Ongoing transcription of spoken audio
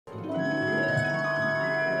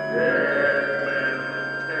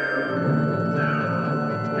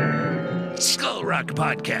Skull Rock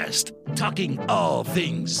Podcast, talking all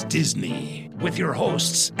things Disney, with your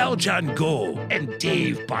hosts Aljon Go and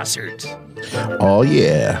Dave Bossert. Oh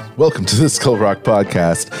yeah, welcome to the Skull Rock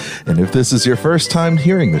Podcast, and if this is your first time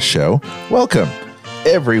hearing the show, welcome.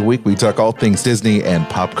 Every week we talk all things Disney and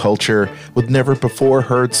pop culture with never before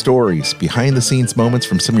heard stories, behind the scenes moments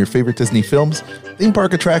from some of your favorite Disney films, theme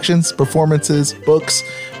park attractions, performances, books,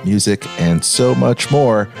 music, and so much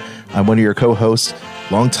more. I'm one of your co-hosts,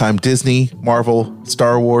 longtime Disney, Marvel,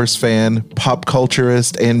 Star Wars fan, pop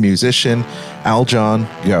culturist, and musician, Aljon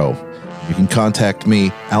Go. You can contact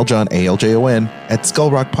me, Aljon, A-L-J-O-N, at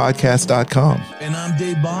skullrockpodcast.com. And I'm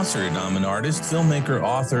Dave Bossert. I'm an artist, filmmaker,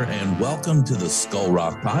 author, and welcome to the Skull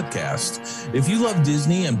Rock Podcast. If you love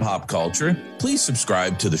Disney and pop culture, please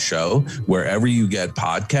subscribe to the show wherever you get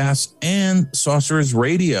podcasts and Sorcerer's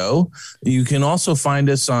Radio. You can also find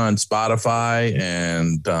us on Spotify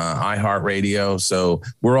and iHeartRadio. So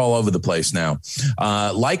we're all over the place now.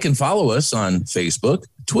 Like and follow us on Facebook,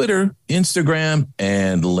 Twitter, Instagram,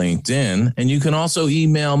 and LinkedIn. And you can also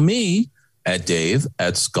email me at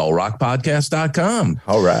dave@skullrockpodcast.com.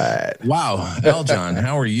 All right. Wow. Aljon,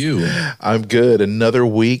 how are you? I'm good. Another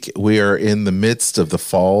week. We are in the midst of the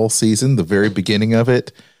fall season, the very beginning of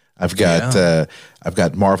it. I've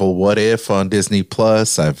got Marvel What If on Disney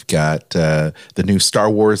Plus. I've got the new Star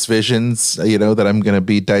Wars Visions, that I'm going to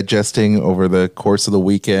be digesting over the course of the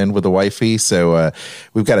weekend with the wifey. So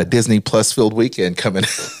we've got a Disney Plus filled weekend coming.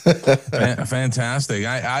 Fantastic.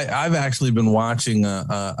 I've actually been watching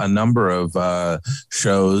a number of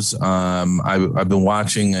shows. I've been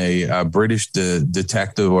watching a British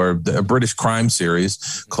detective or a British crime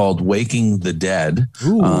series called Waking the Dead.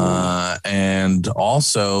 And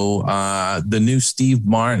also the new Steve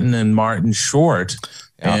Martin and Martin Short.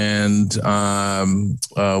 Yeah. And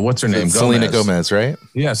what's her name? Selena Gomez, right?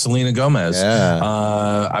 Yeah, Selena Gomez.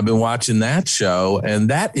 Yeah. I've been watching that show, and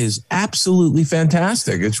that is absolutely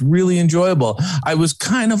fantastic. It's really enjoyable. I was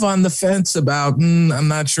kind of on the fence about, I'm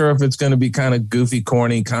not sure if it's going to be kind of goofy,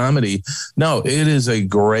 corny comedy. No, it is a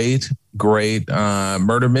great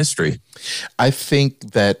murder mystery. I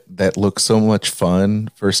think that looks so much fun.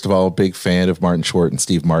 First of all, big fan of Martin Short and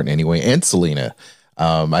Steve Martin anyway, and Selena.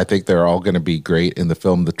 I think they're all going to be great in the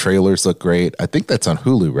film. The trailers look great. I think that's on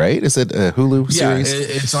Hulu, right? Is it a Hulu series? Yeah,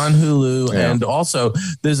 it's on Hulu. Yeah. And also,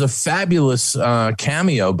 there's a fabulous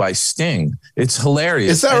cameo by Sting. It's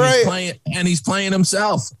hilarious. Is that right? He's playing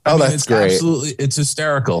himself. That's great. Absolutely, it's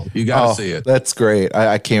hysterical. You got to see it. That's great.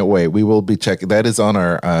 I can't wait. We will be checking. That is on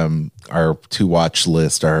our to watch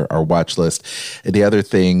list, our watch list. And the other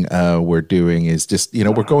thing we're doing is just,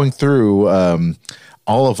 we're going through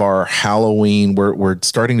all of our Halloween. We're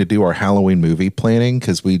starting to do our Halloween movie planning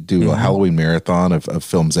because we do a Halloween marathon of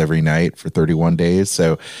films every night for 31 days.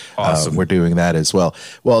 So awesome. We're doing that as well.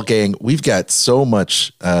 Well, gang, we've got so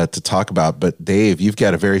much to talk about, but Dave, you've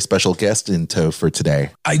got a very special guest in tow for today.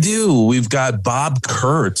 I do. We've got Bob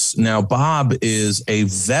Kurtz. Now, Bob is a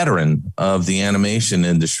veteran of the animation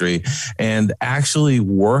industry and actually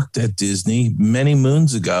worked at Disney many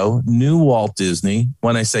moons ago, knew Walt Disney.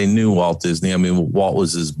 When I say knew Walt Disney, I mean Walt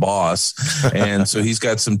was his boss. And so he's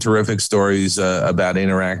got some terrific stories about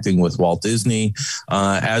interacting with Walt Disney,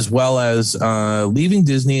 as well as leaving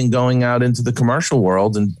Disney and going out into the commercial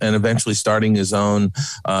world and eventually starting his own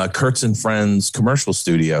Kurtz and Friends commercial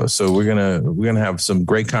studio. So we're gonna have some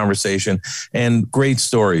great conversation and great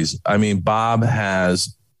stories. I mean, Bob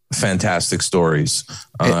has fantastic stories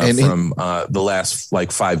from the last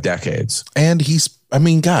 5 decades. And he's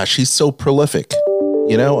so prolific.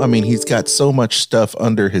 He's got so much stuff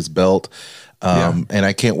under his belt. And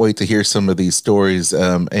I can't wait to hear some of these stories.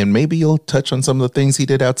 And maybe you'll touch on some of the things he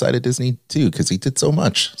did outside of Disney too, because he did so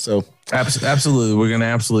much. So absolutely. We're going to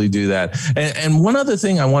absolutely do that. And one other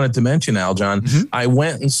thing I wanted to mention, Aljon, I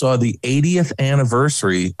went and saw the 80th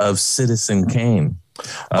anniversary of Citizen Kane.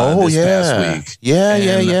 This past week.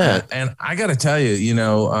 Yeah. And I got to tell you,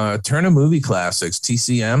 Turner Movie Classics,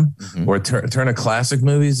 TCM, or Turner Classic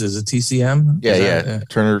Movies, is it TCM?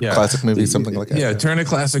 Turner Classic Movies, something like that. Yeah, Turner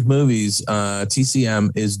Classic Movies, TCM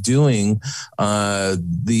is doing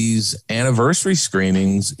these anniversary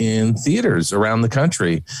screenings in theaters around the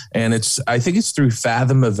country. And I think it's through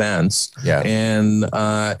Fathom Events. Yeah. And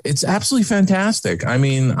it's absolutely fantastic. I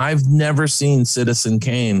mean, I've never seen Citizen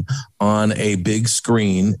Kane on a big screen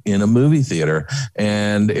in a movie theater.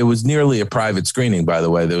 And it was nearly a private screening, by the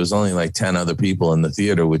way. There was only 10 other people in the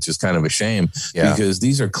theater, which is kind of a shame because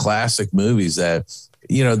these are classic movies that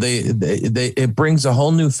it brings a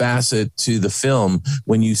whole new facet to the film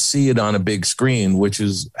when you see it on a big screen, which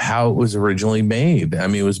is how it was originally made. I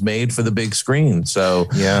mean, it was made for the big screen. So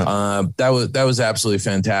that was absolutely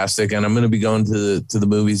fantastic. And I'm going to be going to the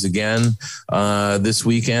movies again this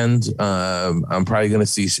weekend. I'm probably going to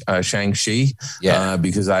see Shang-Chi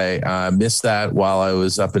because I missed that while I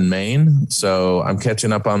was up in Maine. So I'm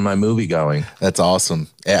catching up on my movie going. That's awesome.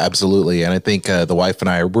 Yeah, absolutely. And I think the wife and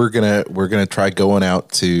I, we're gonna try going out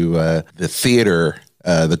to the theater,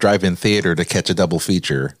 the drive-in theater, to catch a double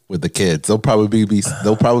feature with the kids. They'll probably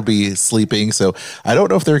be sleeping. So I don't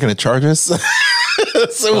know if they're going to charge us.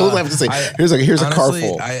 So we'll have to say, here's honestly, a car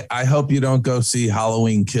full. I hope you don't go see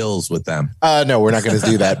Halloween Kills with them. No, we're not going to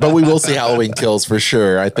do that, but we will see Halloween Kills for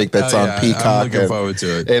sure. I think that's on Peacock. I'm looking forward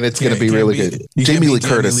to it. And it's going to be really good. Jamie Lee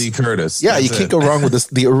Curtis. Yeah, you can't go wrong with this.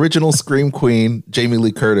 The original Scream Queen, Jamie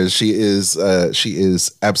Lee Curtis. She is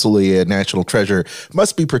absolutely a national treasure.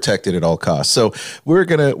 Must be protected at all costs. So we're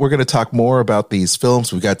gonna talk more about these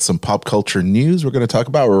films. We've got some pop culture news we're going to talk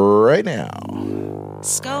about right now.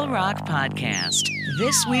 Skull Rock Podcast.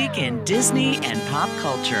 This week in Disney and pop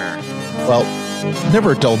culture. Well,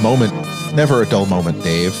 never a dull moment,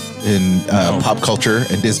 Dave, in pop culture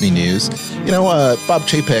and Disney news. Bob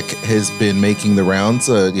Chapek has been making the rounds.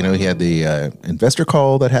 He had the investor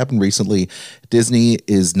call that happened recently. Disney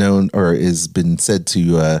is been said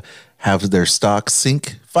to have their stock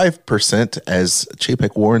sink 5% as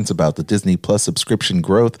Chapek warns about the Disney Plus subscription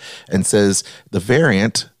growth and says the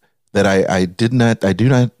variant that I do not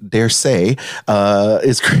dare say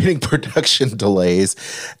is creating production delays.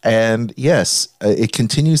 And yes, it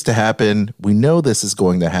continues to happen. We know this is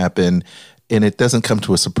going to happen, and it doesn't come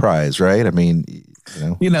to a surprise, right? I mean,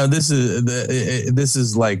 this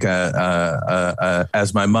is like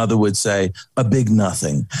as my mother would say, a big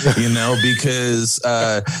nothing, because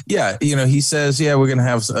he says, we're going to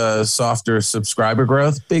have softer subscriber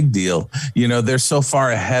growth. Big deal. They're so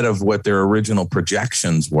far ahead of what their original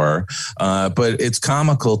projections were. But it's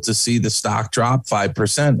comical to see the stock drop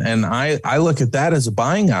 5%. And I look at that as a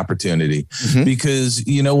buying opportunity because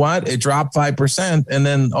you know what? It dropped 5%. And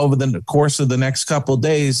then over the course of the next couple of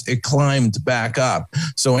days, it climbed back up.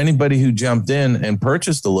 So anybody who jumped in and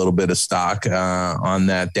purchased a little bit of stock on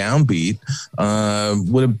that downbeat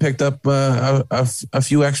would have picked up a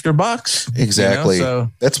few extra bucks. Exactly.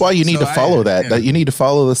 So that's why you need to follow that. You need to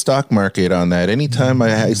follow the stock market on that. Anytime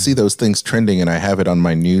I see those things trending and I have it on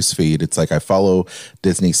my news feed, it's like I follow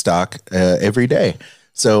Disney stock every day.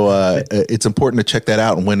 So it's important to check that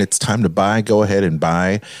out. And when it's time to buy, go ahead and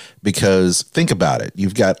buy. Because think about it.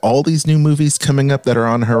 You've got all these new movies coming up that are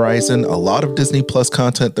on the horizon, a lot of Disney Plus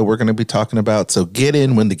content that we're going to be talking about. So get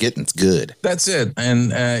in when the getting's good. That's it.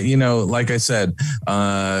 And, like I said,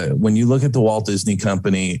 when you look at the Walt Disney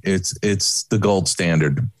Company, it's the gold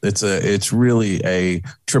standard. It's really a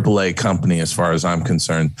AAA company as far as I'm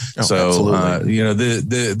concerned. Oh, so,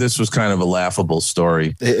 this was kind of a laughable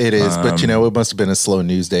story. It is. But, it must have been a slow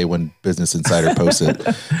news day when Business Insider posted.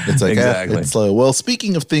 It's like, exactly. It's slow. Well,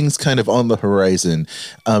 speaking of things kind of on the horizon,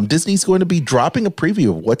 Disney's going to be dropping a preview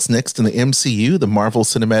of what's next in the MCU, the Marvel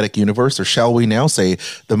Cinematic Universe, or shall we now say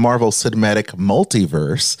the Marvel Cinematic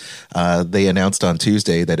Multiverse. They announced on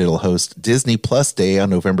Tuesday that it'll host Disney Plus Day on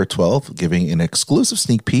November 12th, giving an exclusive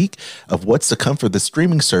sneak peek of what's to come for the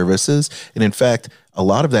streaming services. And in fact, a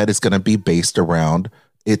lot of that is going to be based around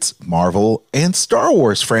its Marvel and Star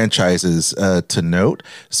Wars franchises to note.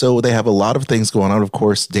 So they have a lot of things going on. Of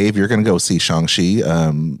course, Dave, you're going to go see Shang-Chi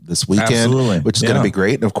this weekend, Absolutely. Which is going to be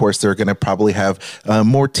great. And of course, they're going to probably have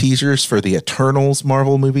more teasers for the Eternals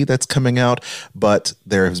Marvel movie that's coming out. But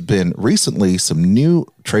there has been recently some new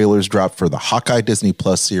trailers dropped for the Hawkeye Disney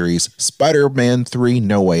Plus series, Spider-Man 3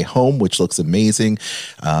 No Way Home, which looks amazing.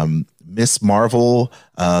 Miss Marvel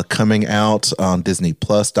coming out on Disney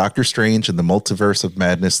Plus, Doctor Strange and the Multiverse of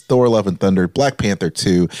Madness, Thor: Love and Thunder, Black Panther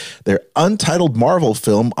 2, their untitled Marvel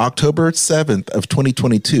film, October 7th of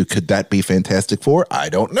 2022. Could that be Fantastic Four? I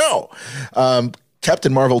don't know.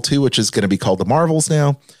 Captain Marvel 2, which is going to be called The Marvels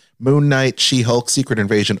now. Moon Knight, She-Hulk, Secret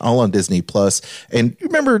Invasion, all on Disney Plus. And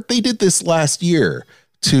remember, they did this last year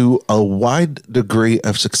to a wide degree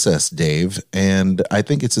of success, Dave. And I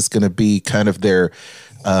think it's just going to be kind of their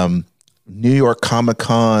New York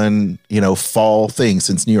Comic-Con, fall thing,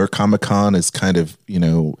 since New York Comic-Con is kind of,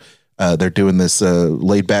 they're doing this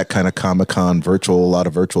laid back kind of Comic-Con a lot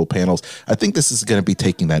of virtual panels. I think this is going to be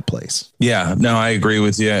taking that place. Yeah, no, I agree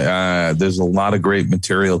with you. There's a lot of great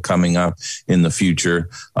material coming up in the future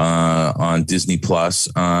on Disney Plus.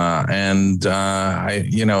 You got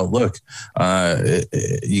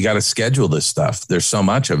to schedule this stuff. There's so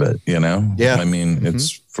much of it, Yeah. I mean,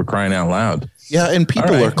 it's for crying out loud. Yeah, and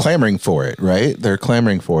people are clamoring for it, right? They're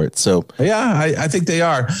clamoring for it. So yeah, I think they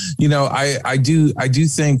are. I do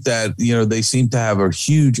think that they seem to have a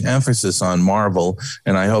huge emphasis on Marvel,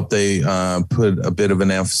 and I hope they put a bit of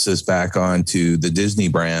an emphasis back onto the Disney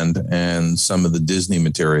brand and some of the Disney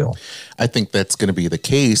material. I think that's going to be the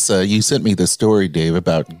case. You sent me the story, Dave,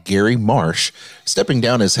 about Gary Marsh stepping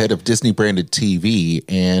down as head of Disney branded TV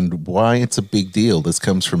and why it's a big deal. This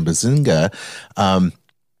comes from Bazinga.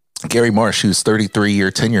 Gary Marsh, who's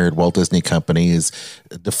 33-year tenure at Walt Disney Company, has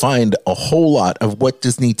defined a whole lot of what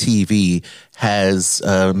Disney TV has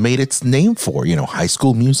made its name for. High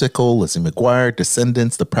School Musical, Lizzie McGuire,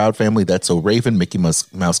 Descendants, The Proud Family, That's So Raven, Mickey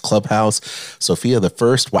Mouse Clubhouse, Sophia the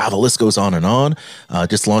First. Wow, the list goes on and on.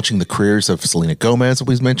 Just launching the careers of Selena Gomez,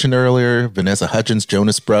 we mentioned earlier, Vanessa Hudgens,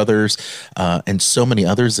 Jonas Brothers, and so many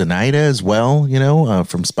others. Zenaida as well,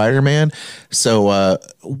 from Spider-Man. So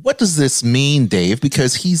what does this mean, Dave?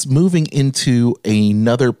 Because he's moving into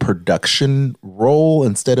another production role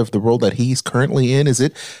instead of the role that he's currently in. Is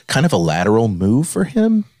it kind of a lateral move for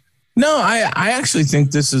him? No, I actually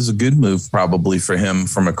think this is a good move probably for him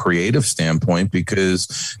from a creative standpoint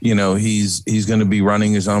because, he's going to be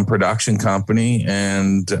running his own production company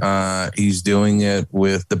and he's doing it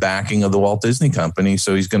with the backing of the Walt Disney Company.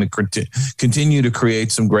 So he's going to continue to create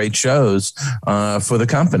some great shows for the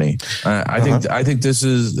company. I think this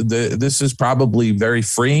is probably very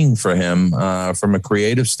freeing for him from a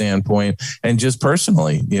creative standpoint and just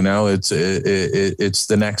personally, it's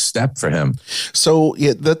the next step for him. So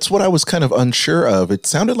yeah, that's what I was kind of unsure of. It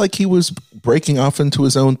sounded like he was breaking off into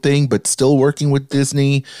his own thing, but still working with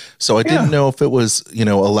Disney. So I didn't know if it was,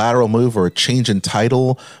 a lateral move or a change in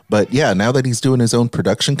title. But yeah, now that he's doing his own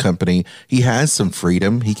production company, he has some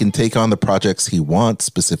freedom. He can take on the projects he wants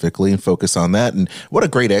specifically and focus on that. And what a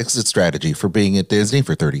great exit strategy for being at Disney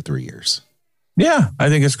for 33 years. Yeah, I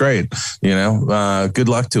think it's great. Good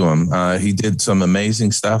luck to him. He did some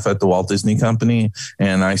amazing stuff at the Walt Disney Company,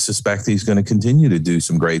 and I suspect he's going to continue to do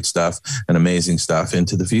some great stuff and amazing stuff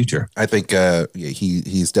into the future. I think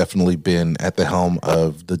he's definitely been at the helm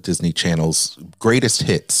of the Disney Channel's greatest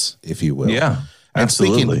hits, if you will. Yeah. And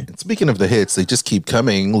absolutely. Speaking of the hits, they just keep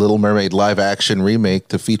coming. Little Mermaid live action remake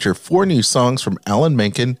to feature 4 new songs from Alan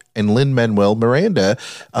Menken and Lin-Manuel Miranda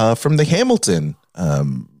from the Hamilton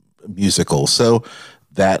musical. So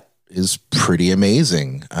that is pretty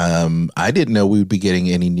amazing. I didn't know we would be getting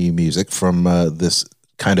any new music from this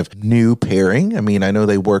kind of new pairing. I mean, I know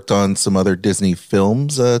they worked on some other Disney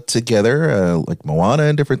films together, like Moana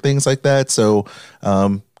and different things like that. So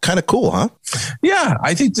kind of cool, huh? Yeah,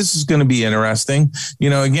 I think this is going to be interesting.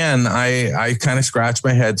 Again, I kind of scratch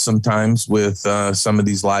my head sometimes with some of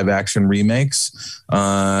these live action remakes.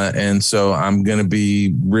 And so I'm going to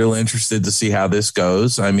be real interested to see how this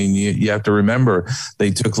goes. I mean, you have to remember they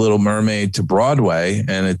took Little Mermaid to Broadway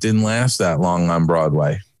and it didn't last that long on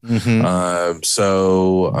Broadway. Mm-hmm.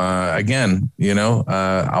 Again,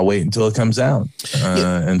 I'll wait until it comes out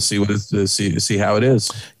and see how it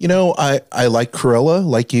is. I like Cruella,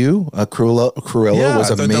 like you. Cruella was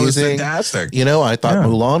amazing. That was fantastic. I thought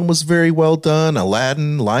Mulan was very well done.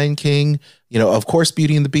 Aladdin, Lion King. Of course,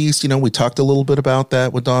 Beauty and the Beast, we talked a little bit about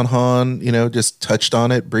that with Don Hahn, just touched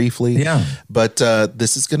on it briefly. Yeah. But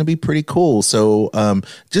this is going to be pretty cool. So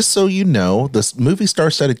just so you know, this movie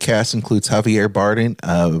star-studded cast includes Javier Bardem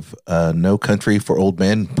of No Country for Old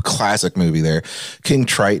Men, classic movie there. King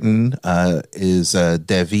Triton is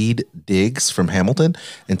David Diggs from Hamilton,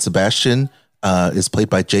 and Sebastian is played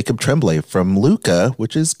by Jacob Tremblay from Luca,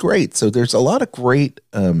 which is great. So there's a lot of great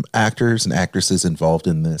actors and actresses involved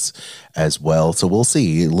in this as well. So we'll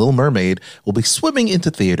see. Little Mermaid will be swimming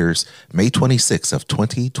into theaters May 26th of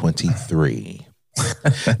 2023.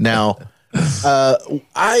 Now,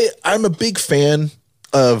 I'm a big fan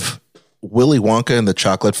of Willy Wonka and the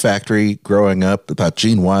Chocolate Factory growing up. I thought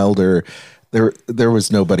Gene Wilder, there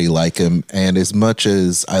was nobody like him. And as much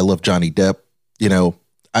as I love Johnny Depp,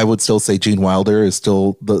 I would still say Gene Wilder is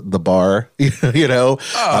still the bar, Violet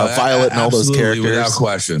and all those characters.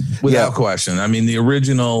 Without question. I mean, the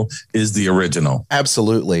original is the original.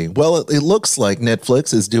 Absolutely. Well, it looks like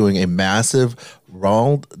Netflix is doing a massive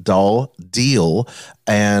Roald Dahl deal.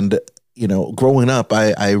 And, growing up,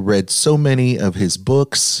 I read so many of his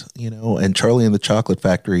books, and Charlie and the Chocolate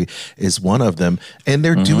Factory is one of them. And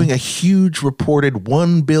they're doing a huge reported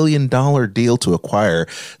 $1 billion deal to acquire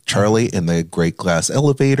Charlie and the Great Glass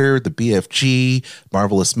Elevator, the BFG,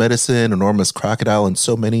 Marvelous Medicine, Enormous Crocodile, and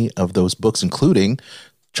so many of those books, including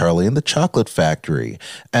Charlie and the Chocolate Factory.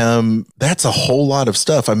 That's a whole lot of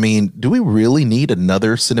stuff. I mean, do we really need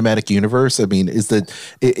another cinematic universe? I mean, is that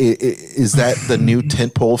the new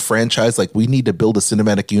tentpole franchise? Like, we need to build a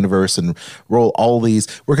cinematic universe and roll all these.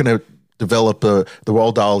 We're going to develop the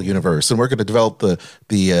Roald Dahl universe, and we're going to develop the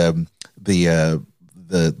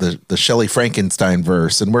Shelley Frankenstein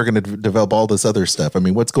verse, and we're going to develop all this other stuff. I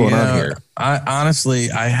mean, what's going on here? I honestly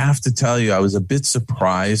have to tell you, I was a bit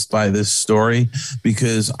surprised by this story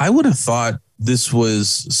because I would have thought this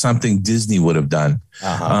was something Disney would have done.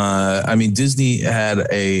 I mean, Disney had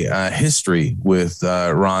a history with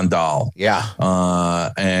Roald Dahl. Yeah.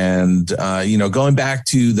 And going back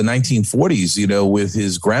to the 1940s, with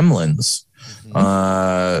his Gremlins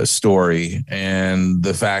story, and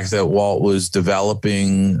the fact that Walt was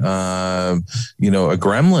developing, a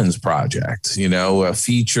Gremlins project, a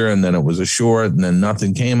feature, and then it was a short, and then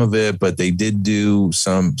nothing came of it. But they did do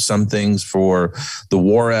some things for the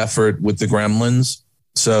war effort with the Gremlins.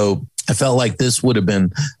 So I felt like this would have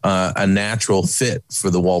been a natural fit for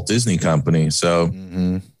the Walt Disney Company. So.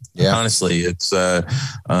 Yeah, honestly, it's kind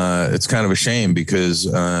of a shame because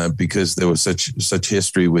there was such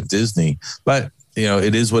history with Disney. But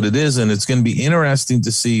it is what it is, and it's going to be interesting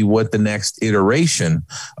to see what the next iteration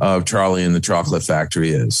of Charlie and the Chocolate Factory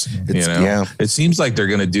is. It seems like they're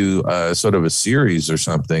going to do sort of a series or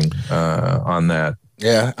something on that.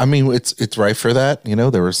 Yeah, I mean, it's right for that.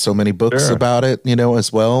 There were so many books about it,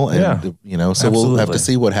 as well. And, so absolutely. We'll have to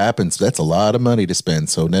see what happens. That's a lot of money to spend.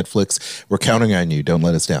 So Netflix, we're counting on you. Don't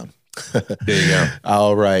let us down. There you go.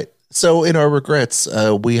 All right. So in our regrets,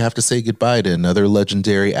 we have to say goodbye to another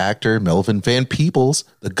legendary actor. Melvin Van Peebles,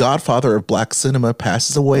 the godfather of black cinema,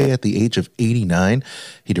 passes away at the age of 89.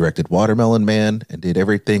 He directed Watermelon Man and did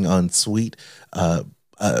everything on Sweetback's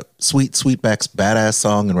Badass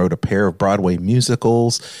Song, and wrote a pair of Broadway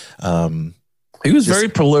musicals. He was very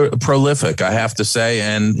prolific, I have to say,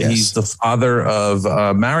 and he's the father of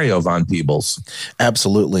Mario Van Peebles.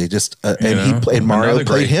 Absolutely, he played Mario.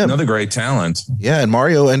 Played him, another great talent. Yeah, and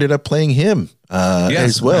Mario ended up playing him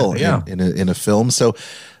as well in a film. So,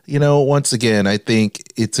 once again, I think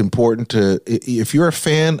it's important to, if you're a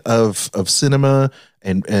fan of cinema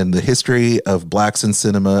and the history of blacks in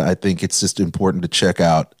cinema, I think it's just important to check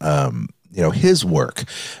out his work,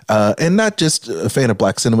 and not just a fan of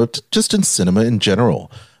black cinema, but just in cinema in general.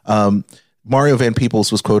 Mario Van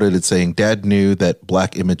Peebles was quoted as saying, "Dad knew that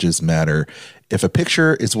black images matter. If a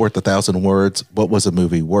picture is worth 1,000 words, what was a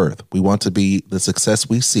movie worth? We want to be the success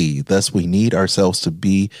we see. Thus, we need ourselves to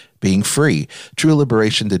be being free. True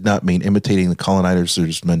liberation did not mean imitating the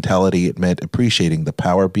colonizers' mentality. It meant appreciating the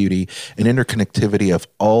power, beauty, and interconnectivity of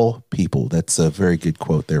all people." That's a very good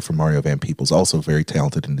quote there from Mario Van Peebles, also very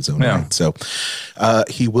talented in his own right. So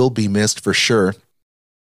he will be missed for sure.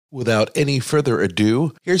 Without any further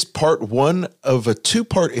ado, here's part one of a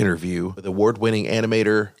two-part interview with award-winning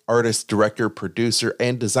animator, artist, director, producer,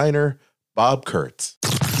 and designer, Bob Kurtz.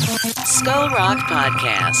 Skull Rock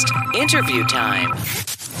Podcast, interview time.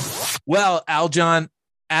 Well, Aljon,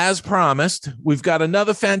 as promised, we've got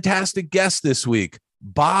another fantastic guest this week,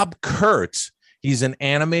 Bob Kurtz. He's an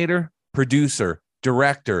animator, producer,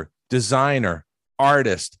 director, designer,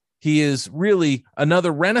 artist. He is really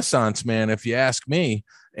another Renaissance man, if you ask me.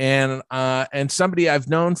 And somebody I've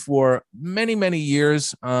known for many, many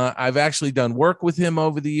years. I've actually done work with him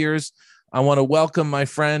over the years. I want to welcome my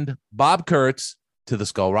friend Bob Kurtz to the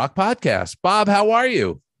Skull Rock Podcast. Bob, how are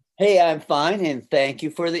you? Hey, I'm fine, and thank you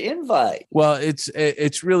for the invite. Well,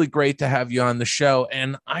 it's really great to have you on the show.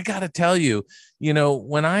 And I got to tell you,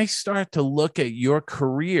 when I start to look at your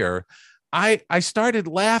career, I started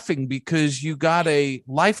laughing because you got a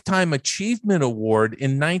Lifetime Achievement Award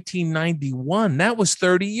in 1991. That was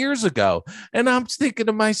 30 years ago. And I'm thinking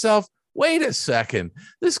to myself, wait a second,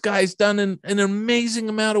 this guy's done an amazing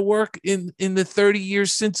amount of work in the 30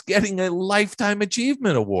 years since getting a Lifetime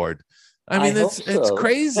Achievement Award. I mean, it's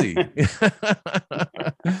crazy.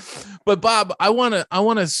 But Bob, I want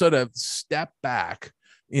to sort of step back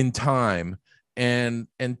in time and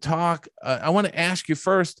talk. I want to ask you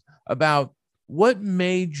first about what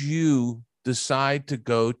made you decide to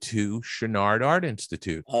go to Chouinard Art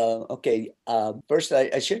Institute. Okay. First,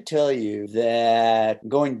 I should tell you that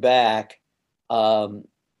going back,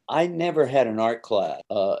 I never had an art class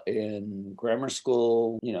in grammar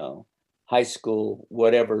school, high school,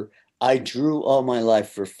 whatever. I drew all my life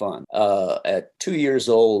for fun. At 2 years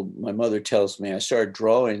old, my mother tells me I started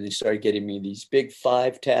drawing, and they started getting me these big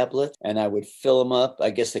 5 tablets, and I would fill them up. I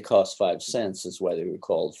guess they cost 5 cents, is why they were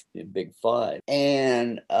called Big 5.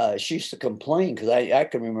 And she used to complain because I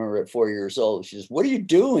can remember at 4 years old, she says, "What are you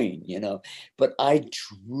doing?" But I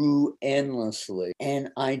drew endlessly, and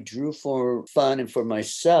I drew for fun and for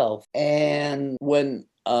myself. And when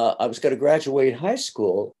I was going to graduate high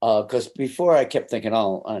school, because before I kept thinking, I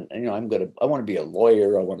want to be a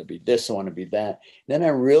lawyer. I want to be this. I want to be that. Then I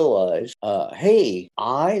realized, hey,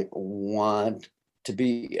 I want to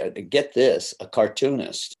be, get this, a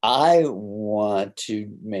cartoonist. I want to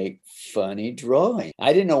make funny drawing.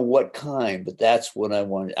 I didn't know what kind, but that's what I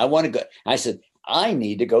wanted. I want to go. I said, I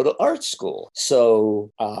need to go to art school.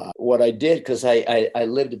 So what I did, because I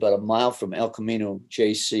lived about a mile from El Camino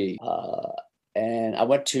JC, and I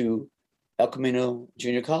went to El Camino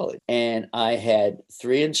Junior College, and I had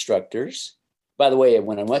 3 instructors. By the way,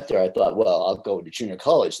 when I went there, I thought, well, I'll go to junior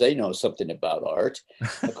college. They know something about art.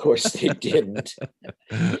 Of course, they didn't.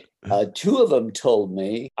 2 of them told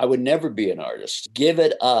me I would never be an artist. Give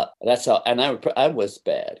it up. That's how. And I was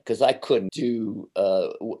bad because I couldn't do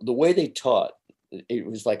the way they taught. It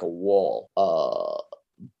was like a wall.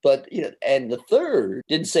 But and the third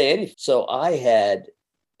didn't say anything. So I had,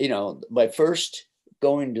 my first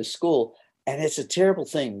going to school, and it's a terrible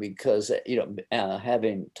thing because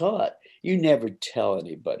having taught, you never tell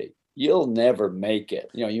anybody. You'll never make it.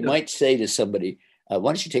 You might say to somebody, why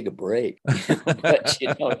don't you take a break? But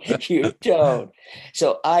you don't.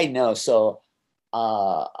 So I know. So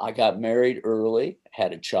I got married early,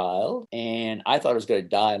 had a child, and I thought I was going to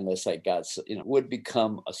die unless I got, would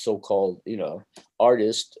become a so-called,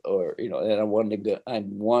 artist, or, and I wanted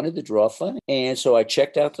to draw funny. And so I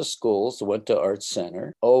checked out the schools, went to Art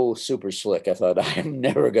Center. Oh, super slick. I thought, I'm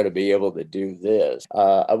never going to be able to do this.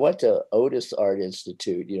 I went to Otis Art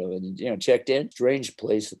Institute, and, checked in. Strange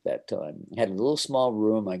place at that time. Had a little small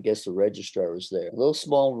room. I guess the registrar was there. A little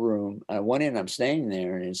small room. I went in, I'm staying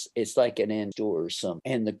there, and it's like an indoor or something.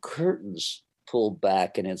 And the curtains pulled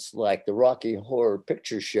back, and it's like the Rocky Horror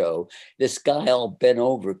Picture Show. This guy all bent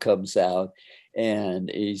over comes out, and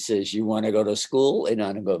he says, "You want to go to school?" And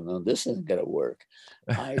I go, "No, this isn't going to work."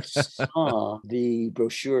 I saw the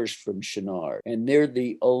brochures from Chenard, and they're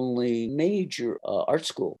the only major art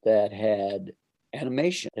school that had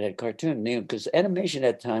animation, that had cartoon, because animation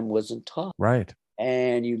at the time wasn't taught. Right.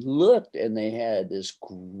 And you looked, and they had this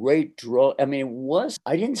great draw. I mean,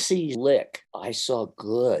 I didn't see lick. I saw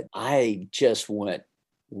good. I just went,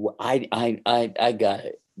 I got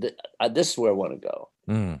it. This is where I want to go.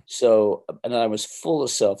 So, and I was full of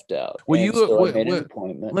self-doubt. I made an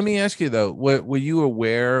appointment. Let me ask you though, were you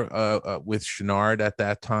aware with Chenard at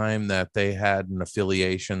that time that they had an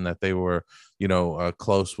affiliation, that they were,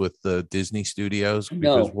 close with the Disney studios?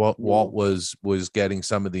 Because Walt was getting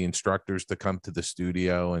some of the instructors to come to the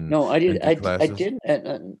studio and no, I didn't. I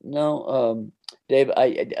didn't. No, Dave,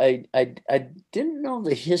 I didn't know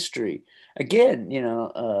the history. Again,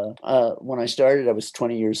 when I started, I was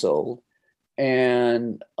 20 years old.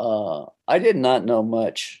 And I did not know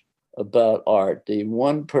much about art. The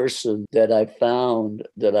one person that I found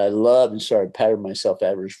that I loved and started patting myself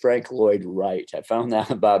at was Frank Lloyd Wright. I found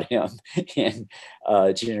out about him in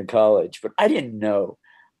junior college, but I didn't know.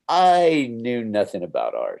 I knew nothing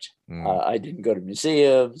about art. I didn't go to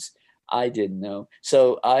museums. I didn't know.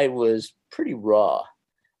 So I was pretty raw,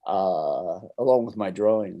 along with my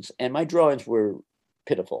drawings. And my drawings were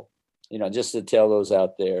pitiful. Just to tell those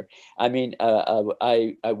out there. I mean,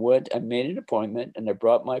 I made an appointment, and I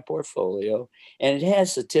brought my portfolio, and it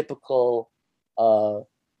has the typical,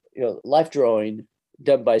 life drawing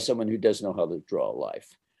done by someone who doesn't know how to draw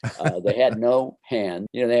life. They had no hand.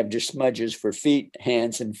 They have just smudges for feet,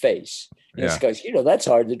 hands, and face. Because, that's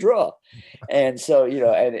hard to draw. And so,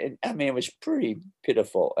 it was pretty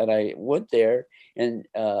pitiful. And I went there, and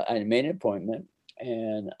I made an appointment,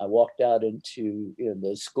 and I walked out into,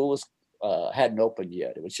 the school was hadn't opened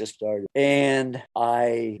yet. It was just started. And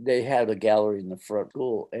they had a gallery in the front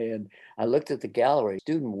school. And I looked at the gallery.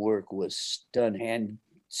 Student work was stunning and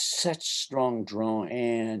such strong drawing.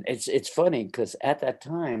 And it's funny because at that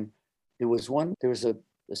time, there was a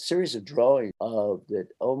series of drawings that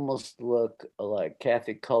almost look like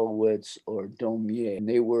Kathy Kulowitz or Daumier. And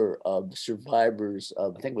they were the survivors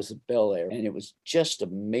of, I think it was the Bel Air. And it was just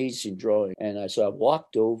amazing drawing. And so I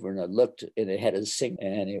walked over and I looked, and it had a sing,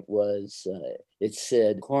 and it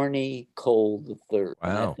said Corny Cole III. Wow.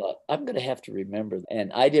 And I thought, I'm going to have to remember that.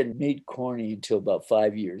 And I didn't meet Corny until about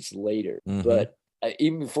 5 years later. Mm-hmm. But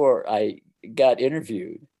even before I got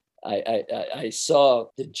interviewed, I saw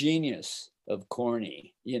the genius of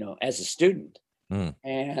corny, as a student. Mm.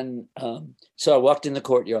 And so I walked in the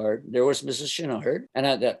courtyard. There was Mrs. Chenard, and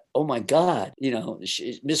I thought, "Oh my God,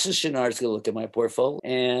 Mrs. Chenard's going to look at my portfolio,"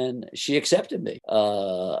 and she accepted me.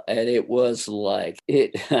 And it was like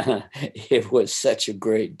it. It was such a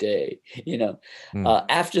great day.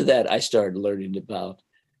 After that, I started learning about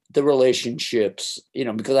the relationships,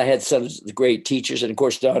 because I had some great teachers, and of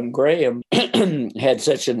course Don Graham had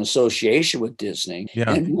such an association with Disney,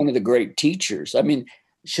 and one of the great teachers. I mean,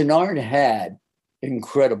 Chenard had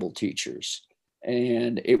incredible teachers,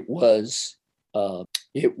 and it was at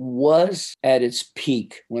its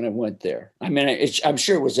peak when I went there. I mean, I'm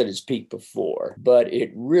sure it was at its peak before, but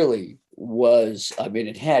it really was. I mean,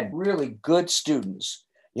 it had really good students.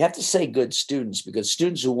 You have to say good students, because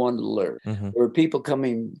students who wanted to learn. Mm-hmm. There were people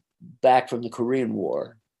coming back from the Korean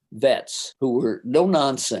War, vets who were no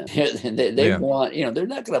nonsense. They want, they're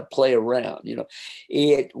not going to play around.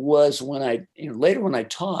 It was when later when I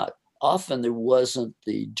taught, often there wasn't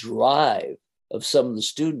the drive of some of the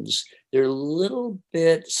students. They're a little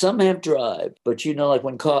bit, some have drive, but like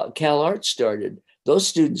when Cal Arts started, those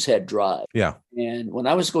students had drive. Yeah. And when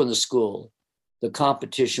I was going to school, the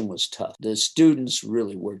competition was tough. The students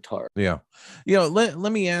really worked hard. Yeah.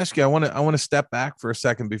 Let me ask you, I want to step back for a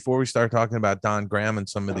second before we start talking about Don Graham and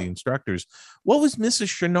some of the instructors. What was Mrs.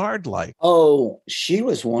 Chenard like? Oh, she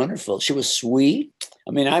was wonderful. She was sweet.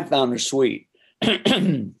 I mean, I found her sweet.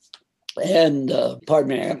 And pardon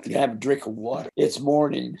me, I have to have a drink of water. It's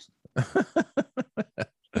morning.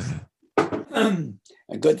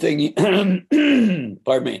 A good thing,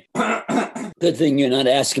 pardon me. Good thing you're not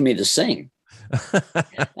asking me to sing.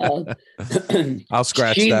 I'll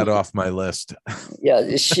scratch that off my list.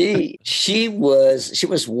 Yeah, she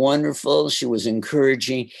was wonderful. She was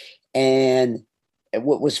encouraging, and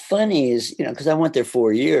what was funny is, because I went there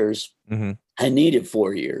 4 years. Mm-hmm. I needed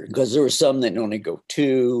 4 years, because there were some that only go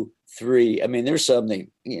 2, 3. I mean, there's some that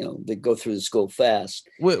go through the school fast,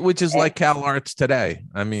 which is like Cal Arts today.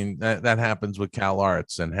 I mean, that happens with Cal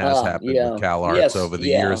Arts and has happened with Cal Arts over the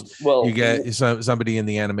years. Well, you get somebody in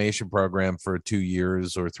the animation program for 2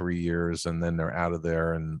 years or 3 years, and then they're out of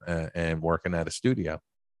there and working at a studio.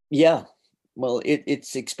 Yeah. Well,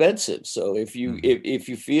 it's expensive. So if you if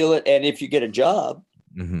you feel it, and if you get a job,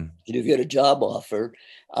 mm-hmm. if you get a job offer.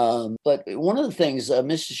 But one of the things,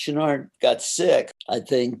 Mrs. Chenard got sick, I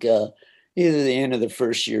think, either the end of the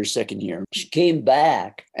first year, second year. She came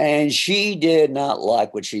back, and she did not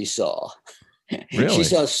like what she saw. Really? She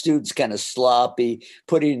saw students kind of sloppy,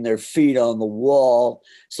 putting their feet on the wall.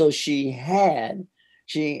 So she had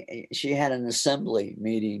an assembly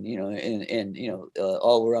meeting,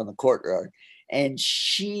 all around the courtyard. And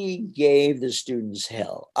she gave the students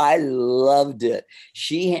hell. I loved it.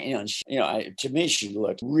 To me, she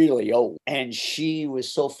looked really old, and she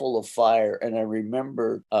was so full of fire. And I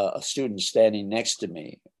remember a student standing next to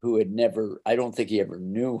me who had I don't think he ever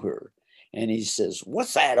knew her. And he says,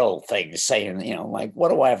 "What's that old thing saying? What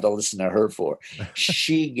do I have to listen to her for?"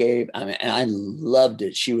 And I loved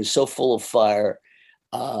it. She was so full of fire.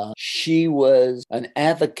 She was an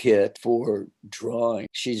advocate for drawing.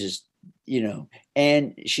 She just,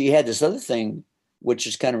 and she had this other thing, which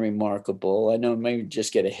is kind of remarkable. I know maybe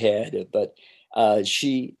just get ahead, but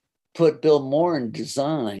she put Bill Moore in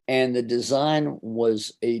design, and the design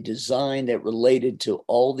was a design that related to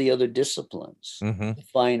all the other disciplines, mm-hmm. the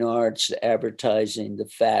fine arts, the advertising, the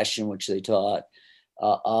fashion, which they taught,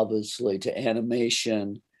 obviously, to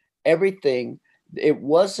animation, everything. It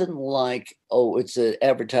wasn't like, it's an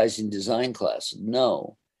advertising design class.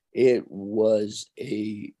 No. It was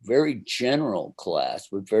a very general class,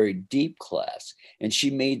 but very deep class. And she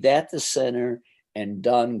made that the center, and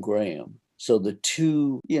Don Graham. So the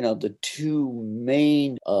two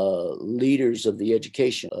main leaders of the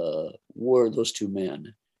education were those two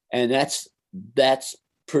men. And that's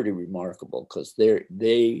pretty remarkable, because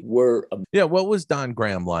they were. What was Don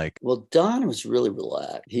Graham like? Well, Don was really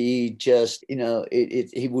relaxed. He just,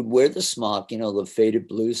 he would wear the smock, the faded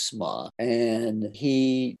blue smock, and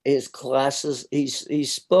his classes, he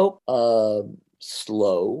spoke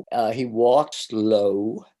slow. He walked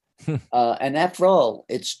slow. And after all,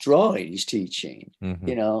 it's drawing he's teaching,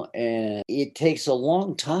 mm-hmm. And it takes a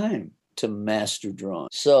long time to master drawing.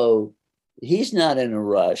 So he's not in a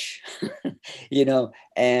rush,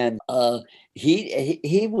 and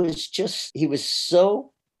he was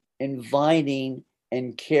so inviting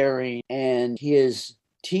and caring, and his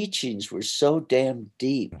teachings were so damn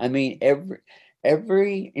deep. I mean, every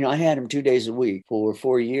I had him 2 days a week for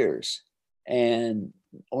 4 years, and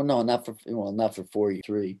not for 4 years,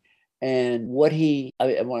 3. And what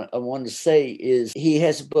I want to say is he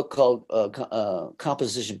has a book called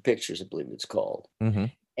Composition Pictures, I believe it's called. Mm-hmm.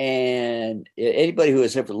 And anybody who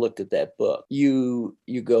has ever looked at that book, you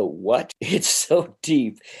go, what? It's so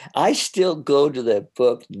deep. I still go to that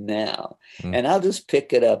book now, and I'll just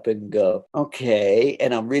pick it up and go, okay.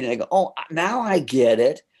 And I'm reading, I go, oh, now I get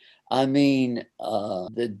it. I mean,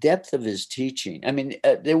 the depth of his teaching. I mean,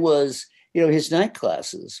 there was, his night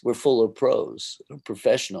classes were full of pros,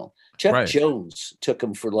 professional. Chuck Jones took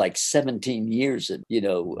him for like 17 years. And,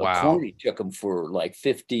 wow. Corny took him for like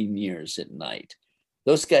 15 years at night.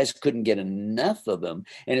 Those guys couldn't get enough of him.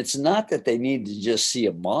 And it's not that they need to just see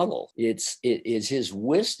a model. It is his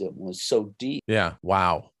wisdom was so deep. Yeah.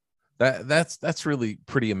 Wow. That's really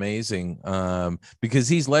pretty amazing. Because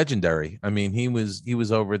he's legendary. I mean, he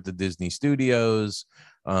was over at the Disney Studios.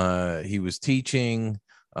 He was teaching.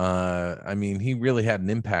 I mean, he really had an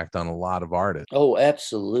impact on a lot of artists. Oh,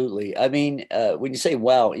 absolutely. I mean, when you say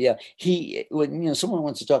wow, yeah, when someone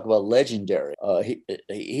wants to talk about legendary,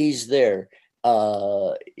 he's there.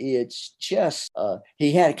 It's just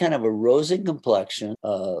he had kind of a rosy complexion,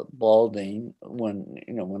 balding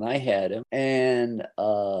when I had him, and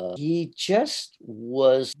he just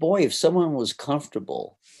was, boy, if someone was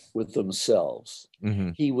comfortable with themselves,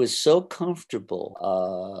 he was so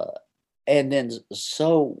comfortable. And then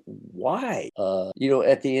so why?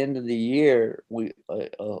 At the end of the year, we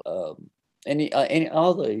any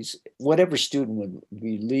all these, whatever student would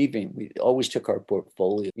be leaving, we always took our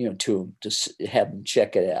portfolio, to him to have him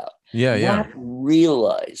check it out. Not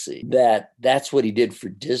realizing that that's what he did for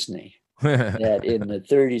Disney. That in the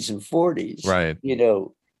 30s and 40s, right?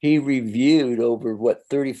 He reviewed over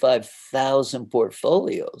 35,000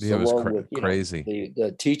 portfolios. Yeah, it was with crazy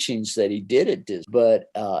the teachings that he did at Disney. But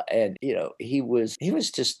and he was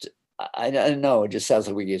just, I don't know. It just sounds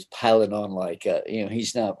like we just piling on like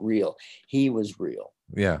he's not real. He was real.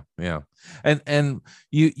 Yeah. And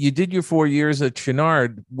you did your 4 years at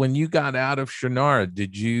Chouinard. When you got out of Chouinard,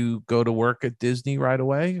 did you go to work at Disney right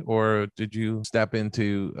away, or did you step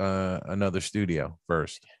into another studio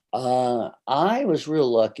first? I was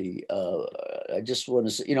real lucky. I just want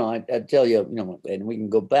to say, I tell you, and we can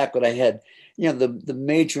go back, but I had, the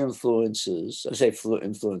major influences, I say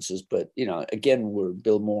influences, but, again, were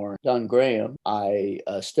Bill Moore, Don Graham. I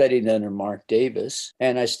studied under Mark Davis,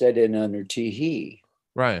 and I studied under T. Hea.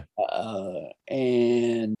 Right.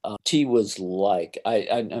 And T was like,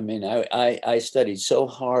 I studied so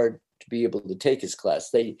hard to be able to take his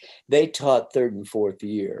class. They taught third and fourth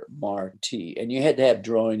year, Mark, T, and you had to have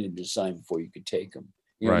drawing and design before you could take them.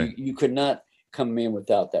 You could not come in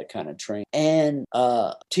without that kind of training. And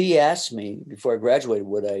T asked me before I graduated,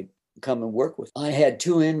 would I come and work with him? I had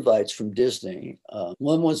 2 invites from Disney.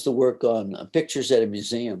 One was to work on pictures at a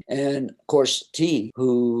museum. And of course, T,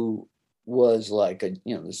 who was like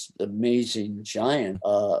this amazing giant.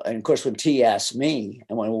 And of course, when T asked me,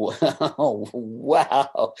 I went, oh,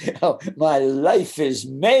 wow, my life is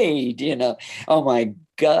made, oh my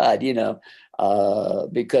God,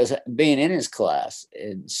 because being in his class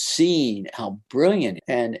and seeing how brilliant,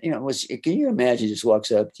 and, can you imagine, he just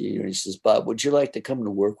walks up to you and he says, Bob, would you like to come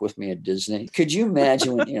to work with me at Disney? Could you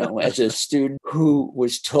imagine when, as a student who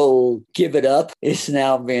was told, give it up, is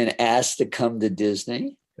now being asked to come to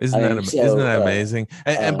Disney? Isn't that amazing?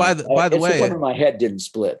 And by the way, wonder my head didn't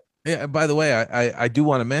split. Yeah. By the way, I do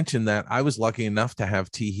want to mention that I was lucky enough to have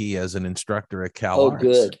T. Hea as an instructor at Cal Arts.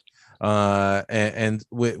 Good. And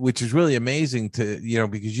which is really amazing to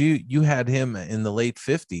because you had him in the late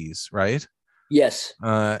 50s, right? Yes.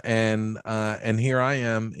 And here I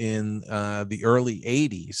am in the early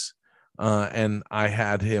 80s. And I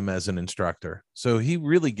had him as an instructor, so he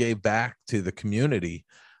really gave back to the community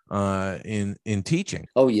in teaching.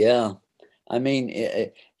 Oh yeah, I mean,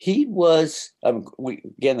 he was.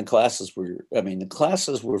 The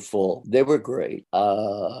classes were full. They were great.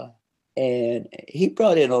 And he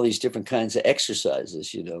brought in all these different kinds of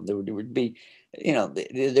exercises. There would be,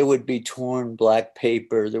 there would be torn black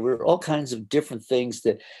paper. There were all kinds of different things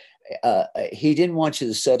that he didn't want you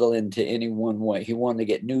to settle into any one way. He wanted to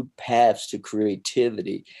get new paths to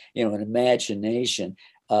creativity, and imagination.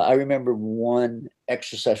 I remember one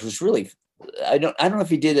exercise was really, I don't know if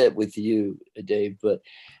he did that with you, Dave, but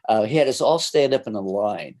he had us all stand up in a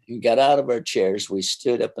line. We got out of our chairs. We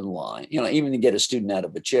stood up in line. Even to get a student out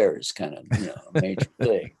of a chair is kind of a major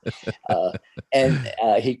thing. And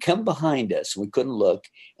he'd come behind us. We couldn't look,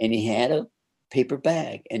 and he had a paper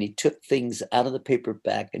bag, and he took things out of the paper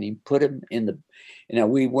bag, and he put them in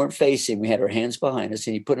we weren't facing. We had our hands behind us,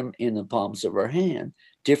 and he put them in the palms of our hand.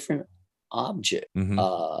 Different object.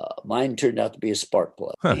 Mine turned out to be a spark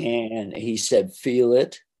plug. And he said, feel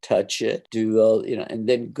it, touch it, do all, and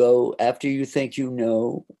then go after you think you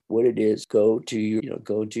know what it is, go to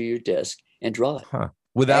your desk and draw it. Huh.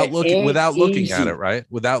 Without looking at it, right?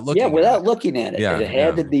 Without looking at it. Yeah, it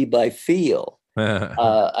had to be by feel.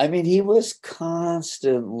 I mean, he was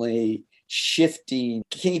constantly shifting,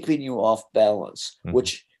 keeping you off balance,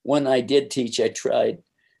 which when I did teach, I tried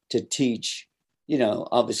to teach,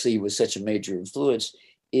 obviously he was such a major influence,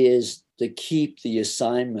 is to keep the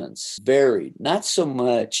assignments varied. Not so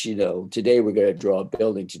much, today we're going to draw a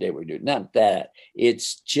building, today we're doing, not that.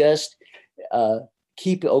 It's just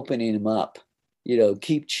keep opening them up,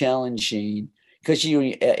 keep challenging, because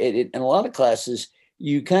in a lot of classes,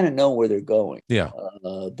 you kind of know where they're going. Yeah.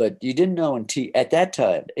 But you didn't know at that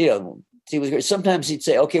time, he was great. Sometimes he'd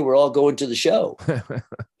say, okay, we're all going to the show.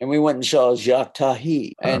 And we went and saw Jacques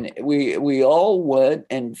Tahi. And we all went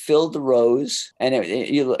and filled the rows. And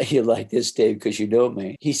you like this, Dave, because you know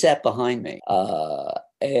me. He sat behind me.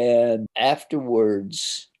 And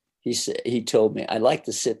afterwards, he told me, I like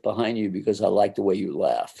to sit behind you because I like the way you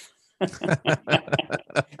laugh.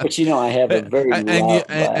 But I have a very loud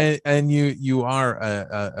laugh. And you are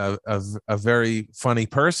a very funny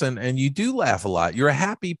person, and you do laugh a lot. You're a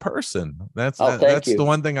happy person. That's the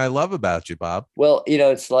one thing I love about you, Bob. Well,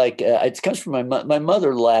 it's like it comes from my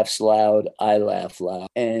mother laughs loud. I laugh loud,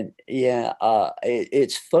 and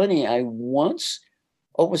it's funny. It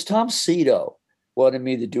was Tom Cito wanted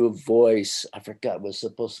me to do a voice. I forgot, it was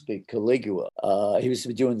supposed to be Caligula. He was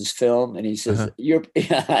doing this film, and he says,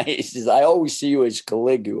 he says, I always see you as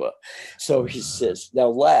Caligula. So he says, now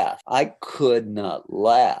laugh. I could not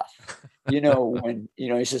laugh. When,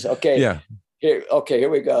 he says, okay, here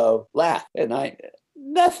we go. Laugh. And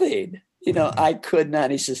nothing, I could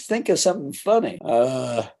not. He says, think of something funny.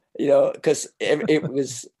 Because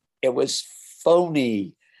it was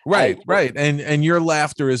phony. Right. And your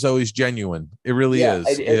laughter is always genuine. It really is.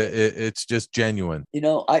 It's just genuine.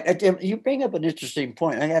 You bring up an interesting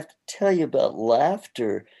point. I have to tell you about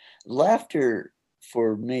laughter. Laughter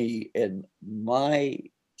for me, and my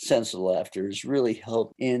sense of laughter, has really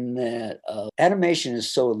helped in that animation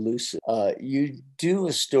is so elusive. You do a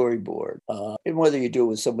storyboard, and whether you do it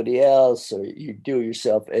with somebody else or you do it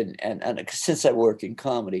yourself, and since I work in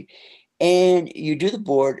comedy, and you do the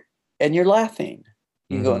board and you're laughing.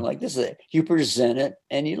 You're going like this. You present it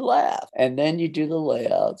and you laugh, and then you do the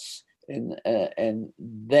layouts, and then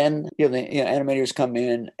the animators come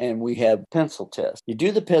in and we have pencil tests. You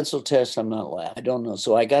do the pencil test. I'm not laughing. I don't know,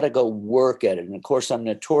 so I got to go work at it. And of course, I'm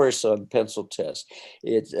notorious on pencil tests.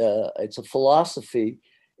 It's a philosophy.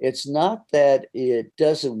 It's not that it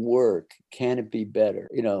doesn't work. Can it be better?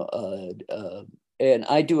 And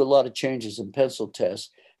I do a lot of changes in pencil tests,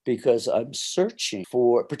 because I'm searching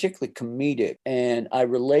for particularly comedic, and I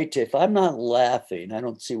relate to, if I'm not laughing, I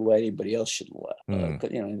don't see why anybody else should laugh.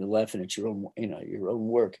 You're laughing at your own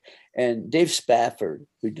work. And Dave Spafford,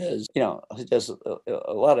 who does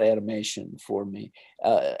a lot of animation for me,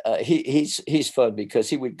 he's fun, because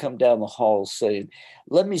he would come down the hall saying,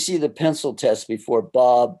 "Let me see the pencil test before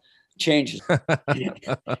Bob changes."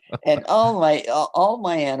 And all my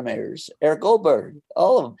animators, Eric Goldberg,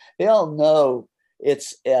 all of them, they all know. It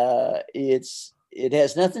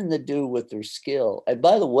has nothing to do with their skill. And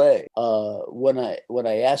by the way, when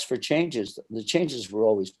I asked for changes, the changes were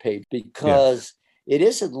always paid, because it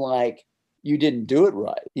isn't like you didn't do it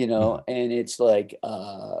right, and it's like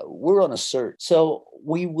we're on a search. So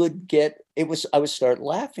we would I would start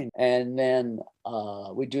laughing, and then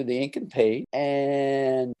we do the ink and paint,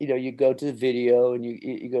 and you go to the video, and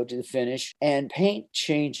you go to the finish, and paint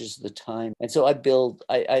changes the time. And so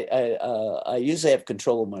I usually have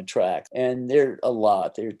control of my tracks, and there are a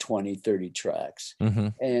lot. There are 20, 30 tracks,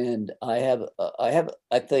 and I have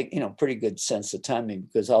I think pretty good sense of timing,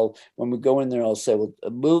 because when we go in there, I'll say, well,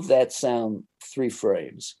 move that sound 3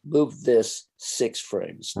 frames, move this 6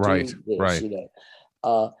 frames, right.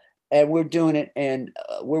 And we're doing it, and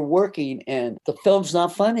we're working, and the film's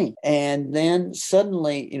not funny. And then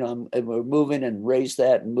suddenly, we're moving and raise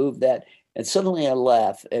that and move that. And suddenly I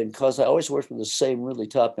laugh. And because I always work with the same really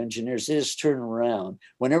top engineers, they just turn around.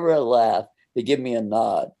 Whenever I laugh, they give me a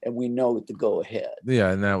nod, and we know to go ahead.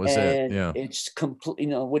 Yeah, and that was it. Yeah, it's complete.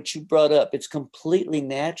 What you brought up, it's completely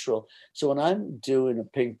natural. So when I'm doing a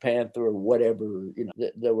Pink Panther or whatever,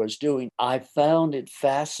 that I was doing, I found it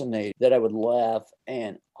fascinating that I would laugh.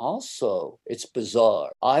 And also, it's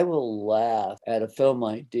bizarre. I will laugh at a film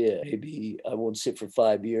I did. Maybe I won't see it for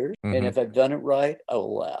 5 years, and if I've done it right, I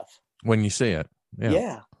will laugh when you see it.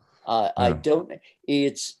 I don't.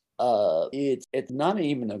 It's it's not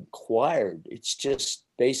even acquired. It's just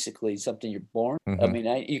basically something you're born. Mm-hmm. I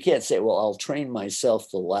mean, you can't say, well, I'll train myself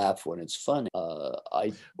to laugh when it's funny.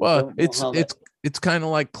 It's kind of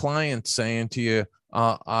like clients saying to you,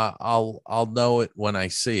 I'll know it when I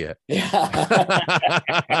see it. Yeah.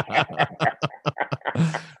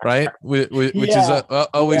 Right, which is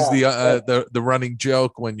always the running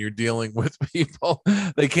joke when you're dealing with people.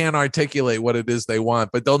 They can't articulate what it is they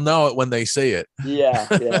want, but they'll know it when they see it. Yeah.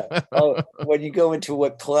 Oh, when you go into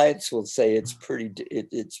what clients will say, it's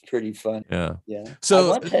pretty fun. Yeah. So I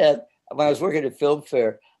once had, when I was working at Film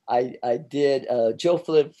Fair, I did Joe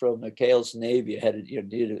Flynn from McHale's Navy.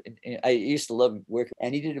 I used to love working,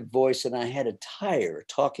 and he did a voice, and I had a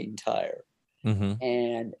talking tire. Mm-hmm.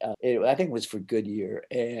 And I think it was for Goodyear,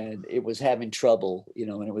 and it was having trouble,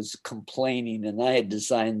 and it was complaining, and I had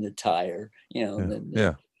designed the tire,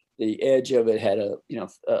 the edge of it had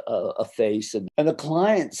a face, and the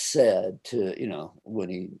client said when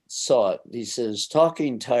he saw it, he says,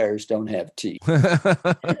 talking tires don't have teeth.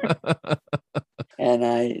 And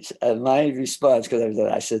my response, because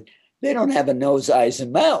I said, they don't have a nose, eyes,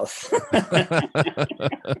 and mouth.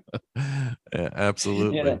 Yeah,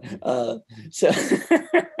 absolutely. So,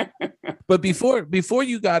 but before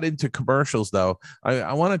you got into commercials, though,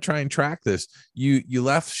 I want to try and track this. You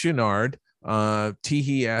left Chouinard.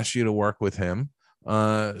 Teehee asked you to work with him.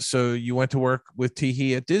 So you went to work with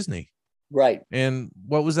Teehee at Disney. Right. And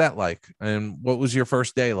what was that like? And what was your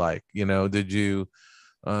first day like? Did you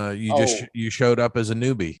you showed up as a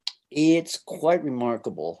newbie? It's quite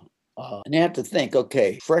remarkable. And you have to think,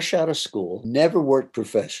 okay, fresh out of school, never worked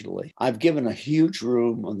professionally. I've given a huge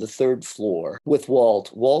room on the third floor with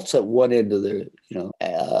Walt. Walt's at one end of the,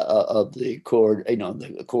 of the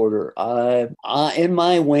corridor. In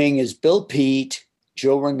my wing is Bill Peet,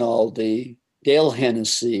 Joe Rinaldi, Dale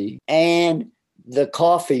Hennessy, and the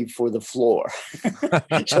coffee for the floor.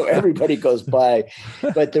 So everybody goes by.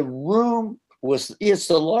 But the room it's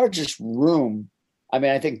the largest room. I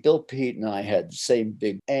mean, I think Bill Peet and I had the same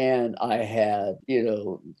and I had,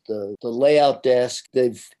 the layout desk,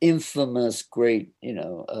 the infamous great,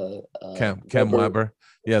 Kem Weber.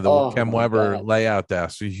 Yeah, the Kem Weber layout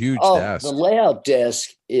desk, a huge desk. The layout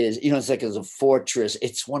desk is, it's like it's a fortress.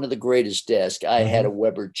 It's one of the greatest desks. I had a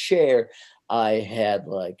Weber chair. I had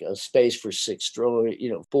like a space for 6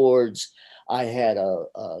 boards. I had a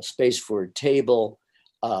space for a table.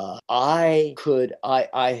 I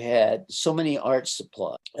had so many art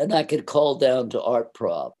supplies, and I could call down to Art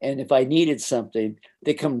Prop. And if I needed something,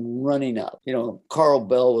 they come running up. Carl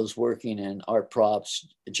Bell was working in Art Props.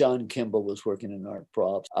 John Kimball was working in Art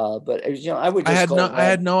Props. But I would just I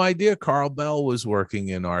had no idea Carl Bell was working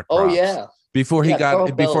in Art Props. Oh yeah. Before he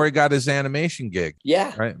got his animation gig.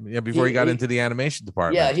 Yeah. Right. Yeah. Before he got into the animation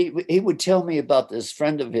department. Yeah. He would tell me about this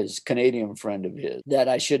Canadian friend of his that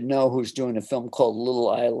I should know, who's doing a film called Little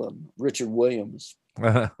Island, Richard Williams.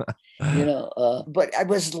 But I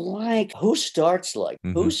was like, who starts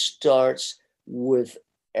with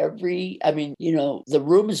the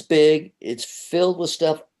room is big. It's filled with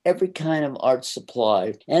stuff, every kind of art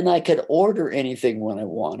supply. And I could order anything when I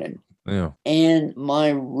wanted. Yeah. And my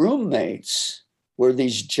roommates were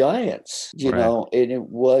these giants,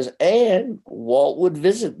 and Walt would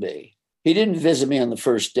visit me. He didn't visit me on the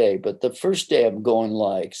first day, but the first day I'm going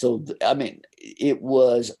it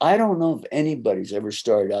was, I don't know if anybody's ever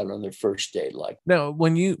started out on their first day like. Now,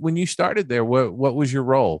 when you started there, what was your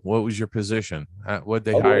role? What was your position? What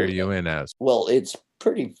did they hire you in as? Well, it's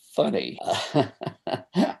pretty funny.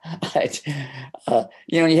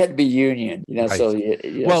 You had to be union, so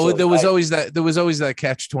there was always that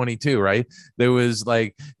catch-22, right? There was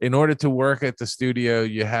like, in order to work at the studio,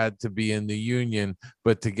 you had to be in the union,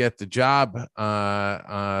 but to get the job,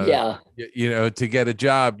 to get a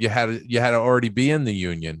job, you had to already be in the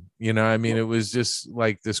union. It was just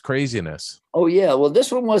like this craziness. Oh yeah. Well,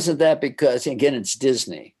 this one wasn't that, because again, it's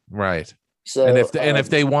Disney. Right. So, if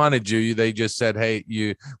they wanted you, they just said, "Hey,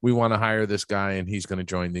 we want to hire this guy, and he's going to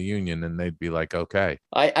join the union," and they'd be like, "Okay."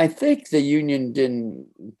 I think the union didn't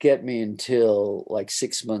get me until like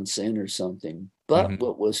 6 months in or something. But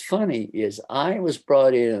what was funny is I was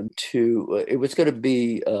brought in to. It was going to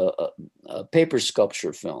be a paper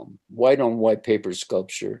sculpture film, white on white paper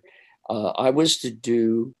sculpture. I was to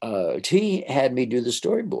do. T had me do the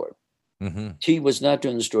storyboard. T was not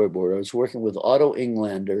doing the storyboard. I was working with Otto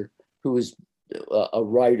Englander, who was a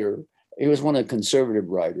writer. He was one of the conservative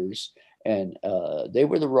writers, and they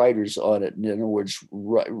were the writers on it. In other words,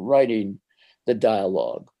 writing the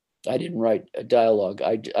dialogue. I didn't write a dialogue.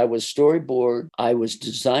 I was storyboard. I was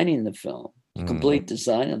designing the film. the complete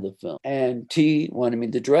design of the film. And T wanted me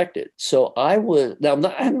to direct it. So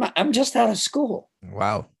I'm just out of school.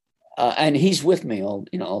 Wow. And he's with me all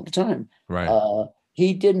the time. Right.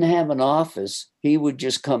 He didn't have an office. He would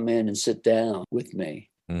just come in and sit down with me.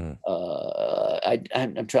 I'm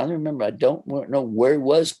trying to remember. I don't know where he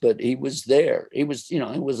was, but he was there. He was,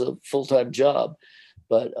 it was a full-time job.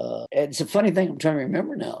 But it's a funny thing. I'm trying to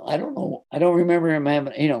remember now. I don't know. I don't remember him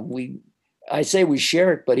having, I say we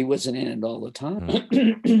share it, but he wasn't in it all the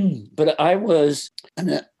time. But I was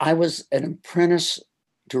an apprentice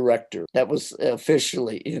director. That was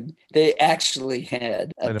officially in. They actually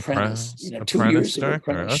had apprentice. 2 years of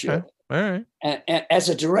apprenticeship. Okay. All right. And as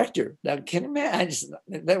a director, now can you imagine?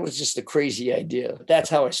 That was just a crazy idea. That's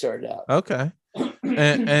how I started out. Okay.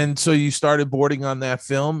 and so you started boarding on that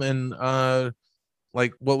film, and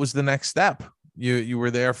what was the next step? You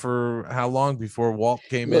were there for how long before Walt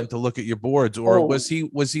came in to look at your boards, or was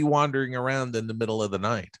he wandering around in the middle of the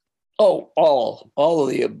night? Oh, all of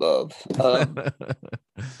the above.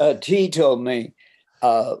 T told me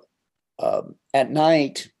at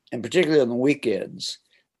night, and particularly on the weekends,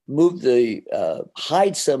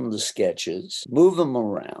 hide some of the sketches, move them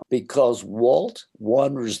around, because Walt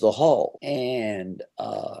wanders the hall, and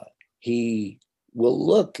he will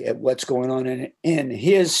look at what's going on in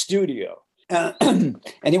his studio.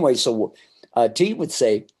 Anyway, so T would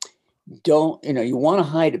say, don't, you want to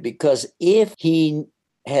hide it, because if he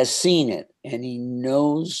has seen it and he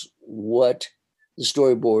knows what the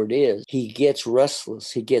storyboard is, he gets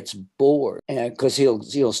restless, he gets bored, and because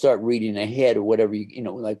he'll start reading ahead or whatever,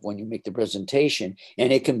 like when you make the presentation,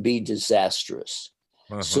 and it can be disastrous.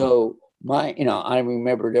 So I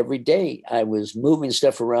remembered every day I was moving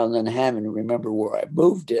stuff around and having to remember where I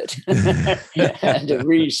moved it and to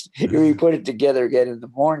re-put it together again in the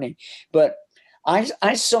morning. But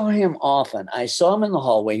I saw him often. I saw him in the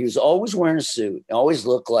hallway. He was always wearing a suit, always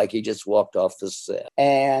looked like he just walked off the set.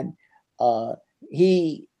 And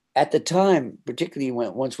he, at the time, particularly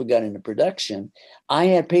once we got into production, I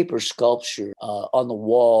had paper sculpture on the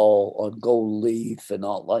wall, on gold leaf and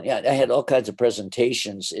all. Yeah, I had all kinds of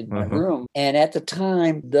presentations in my room. And at the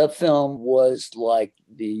time, the film was like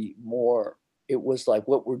it was like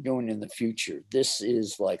what we're doing in the future. This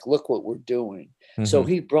is like, look what we're doing. So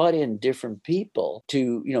he brought in different people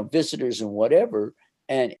to, visitors and whatever.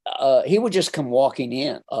 And he would just come walking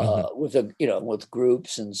in with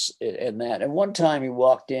groups and that. And one time he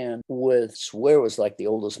walked in with, swear was like the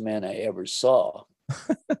oldest man I ever saw.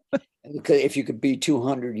 Because if you could be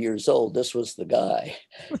 200 years old, this was the guy,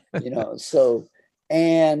 So,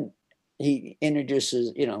 and he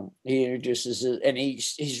introduces it, and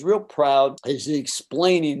he's real proud. He's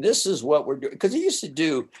explaining, this is what we're doing. Because he used to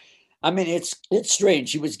do, it's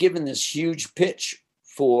strange. He was given this huge pitch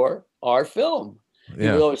for our film. Yeah.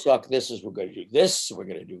 He would always talk, we're going to do this, we're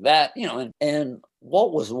going to do that, and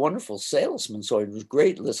Walt was a wonderful salesman. So it was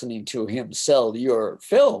great listening to him sell your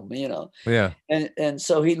film, Yeah. And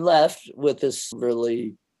so he left with this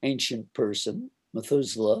really ancient person,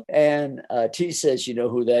 Methuselah, and T says, you know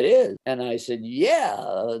who that is? And I said,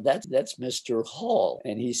 yeah, that's Mr. Hall.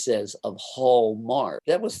 And he says, of Hallmark.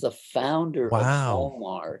 That was the founder of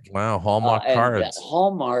Hallmark. Wow, Hallmark cards.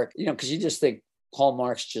 Hallmark, because you just think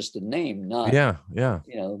Hallmark's just a name, not,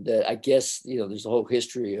 that I guess, there's a whole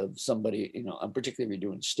history of somebody, particularly if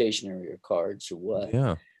you're doing stationery or cards or what.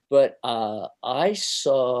 Yeah. But I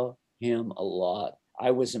saw him a lot.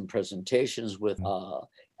 I was in presentations with,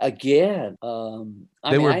 again.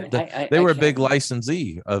 They were a big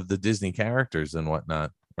licensee of the Disney characters and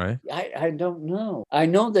whatnot, right? I don't know. I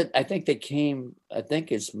know that I think they came, I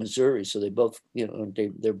think it's Missouri. So they both,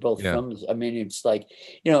 they're both from, it's like,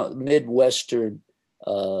 Midwestern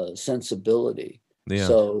sensibility. Yeah.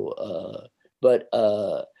 So,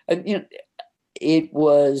 it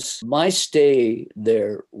was, my stay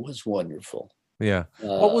there was wonderful. Yeah.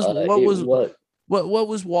 What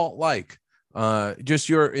was Walt like? Just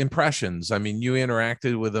your impressions. You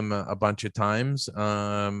interacted with him a bunch of times.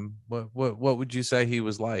 What would you say he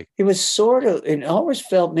was like? He was sort of, it always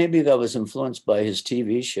felt, maybe that was influenced by his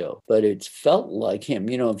TV show, but it felt like him,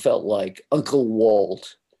 it felt like Uncle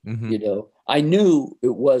Walt. I knew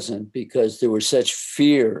it wasn't, because there was such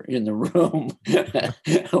fear in the room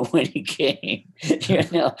when he came.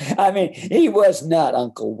 He was not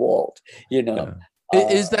Uncle Walt. Yeah.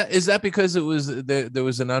 Is that because it was there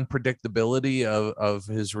was an unpredictability of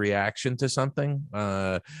his reaction to something?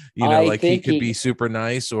 He could be super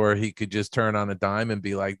nice, or he could just turn on a dime and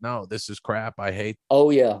be like, "No, this is crap. I hate." Oh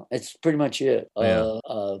yeah, it's pretty much it. Yeah.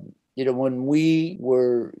 When we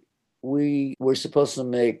were supposed to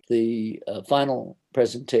make the final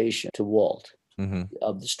presentation to Walt.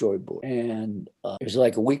 of the storyboard. And it was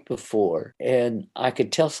like a week before, and I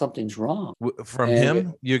could tell something's wrong. From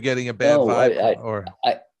him? You're getting a bad vibe?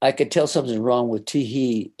 I could tell something's wrong with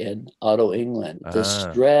Tee and Otto England. The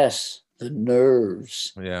stress, the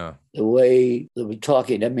nerves, the way they were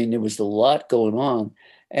talking. I mean, there was a lot going on.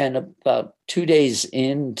 And about 2 days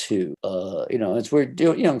into, as we're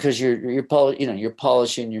doing, because you're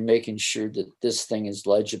polishing, you're making sure that this thing is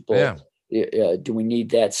legible. Yeah. Do we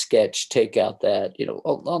need that sketch? Take out that,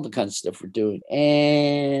 all the kinds of stuff we're doing.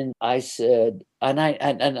 And I said, and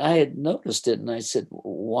I had noticed it, and I said,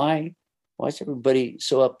 why is everybody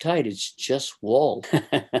so uptight? It's just Walt.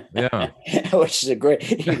 Yeah. Which is a great,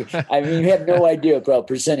 I mean, you have no idea about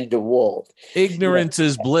presenting to Walt. Ignorance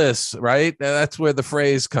is bliss, right? That's where the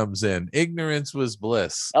phrase comes in. Ignorance was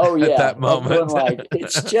bliss. Oh, yeah. At that moment. Like,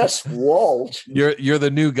 it's just Walt. You're the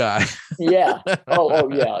new guy. Yeah.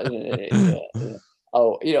 Oh, yeah.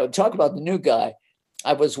 Oh, talk about the new guy.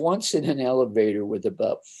 I was once in an elevator with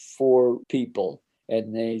about 4 people,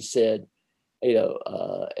 and they said,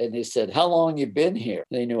 and they said, how long you been here?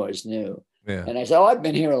 They knew I was new. Yeah. And I said, I've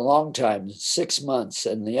been here a long time, 6 months,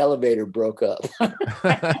 and the elevator broke up.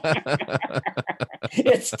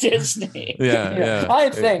 It's Disney. Yeah.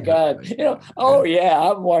 I think I'm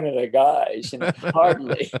one of the guys,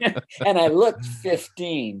 hardly. And I looked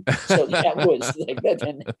 15. So that was like, that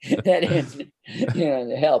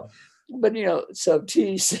didn't help. But, so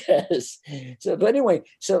T says, but anyway,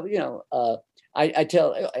 I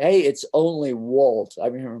tell, hey, it's only Walt. I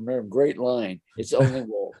remember, great line. It's only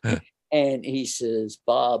Walt. And he says,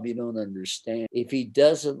 Bob, you don't understand. If he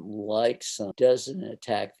doesn't like something, doesn't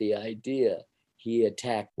attack the idea, he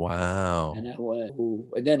attacked. Wow. And I went,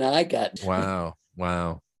 ooh. And then I got. Wow.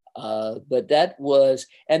 But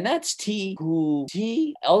that's T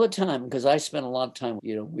all the time, because I spent a lot of time,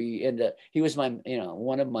 he was my,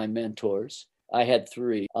 one of my mentors. I had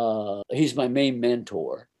 3. He's my main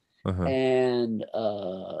mentor. Uh-huh. And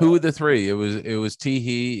who were the 3? It was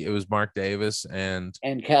Tee, it was Mark Davis, and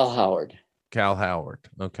Cal Howard.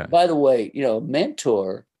 Okay. By the way,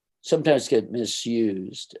 mentor sometimes get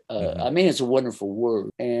misused. I mean, it's a wonderful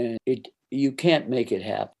word, and you can't make it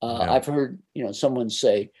happen. I've heard someone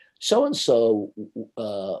say, so-and-so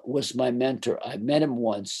was my mentor. I met him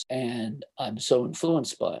once, and I'm so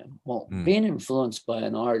influenced by him. Well, being influenced by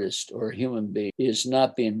an artist or a human being is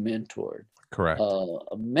not being mentored. Correct.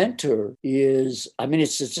 A mentor is,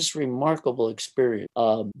 it's just a remarkable experience.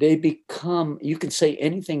 They become, you can say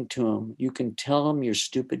anything to them. You can tell them your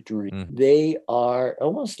stupid dream. They are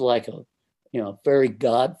almost like fairy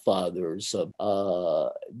godfathers.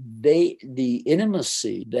 The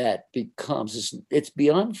intimacy that becomes, it's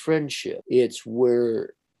beyond friendship. It's where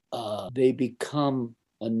they become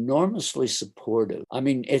enormously supportive. I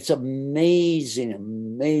mean, it's amazing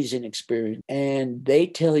experience. And they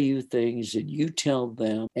tell you things and you tell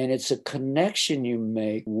them, and it's a connection you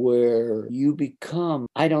make where you become,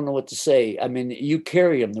 I don't know what to say. I mean, you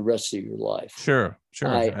carry them the rest of your life. Sure,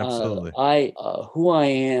 absolutely. Who I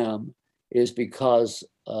am is because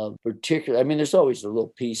of particular, there's always a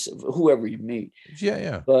little piece of whoever you meet.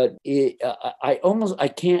 Yeah. But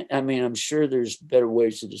I'm sure there's better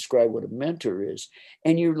ways to describe what a mentor is.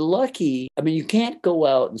 And you're lucky. You can't go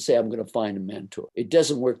out and say, I'm going to find a mentor. It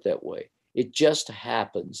doesn't work that way. It just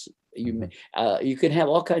happens. You can have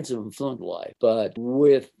all kinds of influence in life,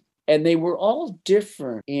 and they were all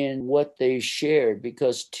different in what they shared,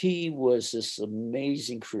 because T was this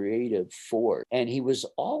amazing creative force, and there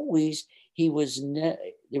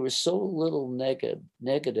was so little negative.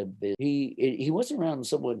 He wasn't around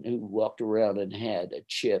someone who walked around and had a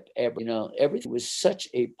chip. Everything was such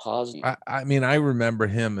a positive. I remember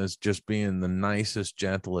him as just being the nicest,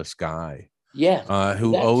 gentlest guy. Yeah.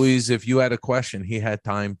 Who always, if you had a question, he had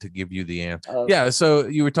time to give you the answer. So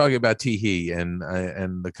you were talking about Tee, and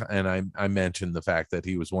I mentioned the fact that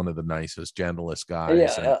he was one of the nicest, gentlest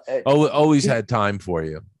guys. Always had time for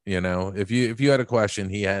you. If you had a question,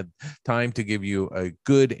 he had time to give you a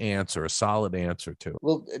good answer, a solid answer to it.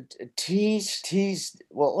 Well, T's.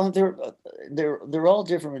 Well, they're all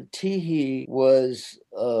different. Tee was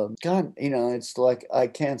God. It's like I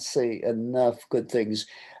can't say enough good things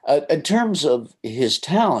in terms of his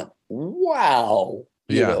talent. Wow.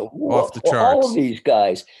 Off the charts. All of these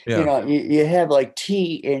guys. Yeah. You have like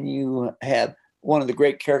T, and you have one of the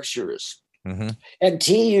great caricaturists. Mm-hmm. And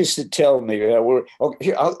T used to tell me, here,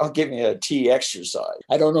 I'll give you a T exercise.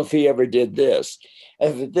 I don't know if he ever did this.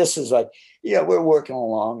 If this is like, we're working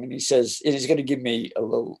along, and he says, and he's going to give me a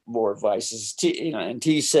little more advice. And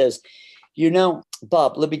T says,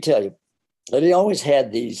 Bob, let me tell you, and he always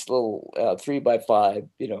had these little 3x5,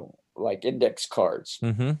 like index cards.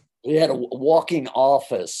 Mm-hmm. He had a walking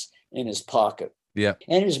office in his pocket. Yeah.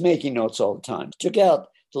 And he was making notes all the time. Took out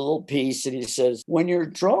the little piece and he says, when you're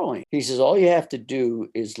drawing, he says, all you have to do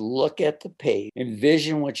is look at the page,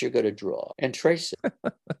 envision what you're going to draw and trace it.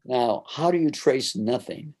 Now, how do you trace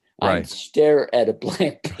nothing? Right. I stare at a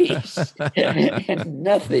blank piece and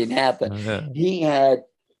nothing happened. Yeah.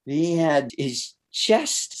 He had his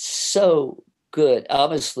just so good,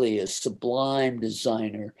 obviously a sublime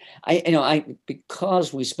designer.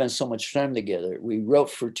 Because we spent so much time together, we wrote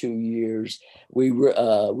for 2 years. We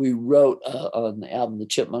wrote on the album The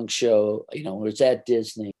Chipmunk Show, it was at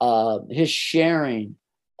Disney. His sharing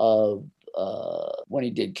of when he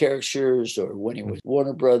did caricatures or when he was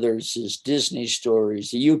Warner Brothers, his Disney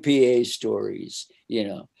stories, the UPA stories,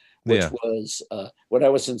 which was when I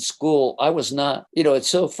was in school. I was not, it's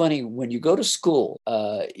so funny when you go to school,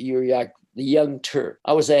 you're the young Turk.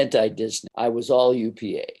 I was anti-Disney. I was all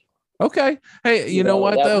UPA. Okay. Hey, you know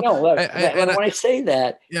what though? When I say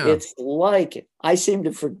that, it's like I seem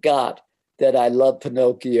to forgot that I love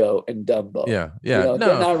Pinocchio and Dumbo. Yeah. Then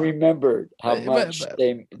I remembered how much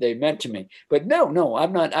they meant to me. But no,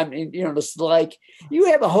 I'm not. I mean, it's like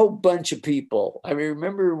you have a whole bunch of people. I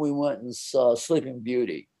remember we went and saw Sleeping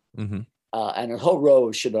Beauty. Mm-hmm. And a whole row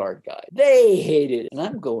of Chouinard guys. They hated it. And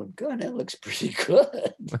I'm going, God, that looks pretty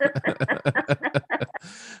good.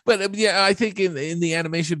 But I think in the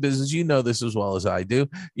animation business, this as well as I do.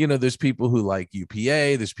 There's people who like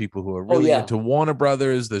UPA. There's people who are really into Warner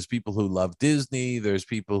Brothers. There's people who love Disney. There's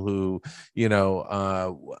people who,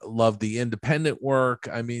 love the independent work.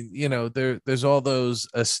 I mean, there's all those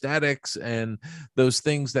aesthetics and those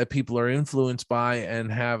things that people are influenced by and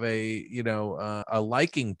have a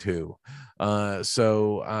liking to.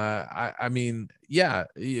 I mean,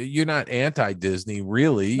 you're not anti-Disney,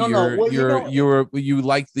 really. You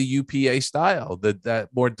like the UPA style, that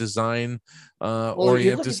more design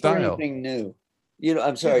oriented style. Anything new,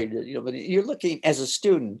 I'm sorry, but you're looking as a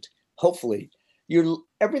student. Hopefully,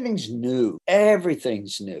 everything's new.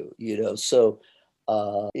 So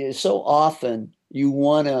often you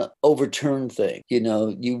want to overturn things.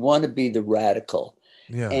 You want to be the radical.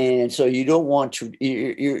 Yeah. And so you don't want to,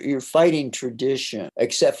 you're fighting tradition,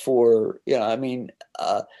 except for, and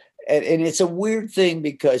it's a weird thing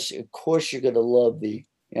because, of course, you're going to love the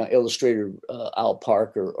illustrator Al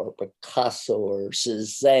Parker or Picasso or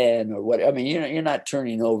Cezanne or what. I mean, you're not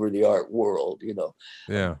turning over the art world,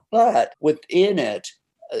 Yeah. But within it,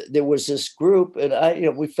 there was this group,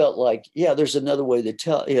 and we felt like, there's another way to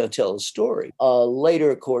tell a story.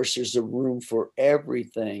 Later, of course, there's a room for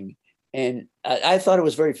everything. And I thought it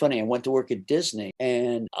was very funny. I went to work at Disney,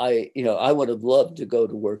 and I would have loved to go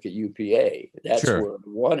to work at UPA. That's where I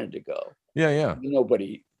wanted to go. Yeah.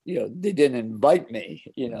 Nobody, they didn't invite me,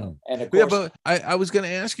 And of course, yeah, but I was going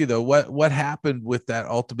to ask you though, what happened with that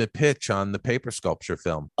ultimate pitch on the paper sculpture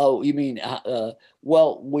film? Oh, you mean?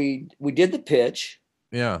 Well, we did the pitch.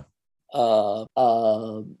 Yeah.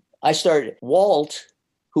 I started Walt,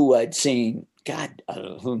 who I'd seen. God,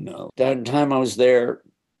 who knows? That time I was there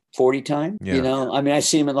 40 times, I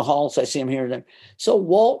see him in the halls, I see him here and there. So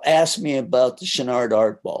Walt asked me about the Chouinard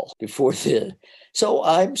Art Ball before so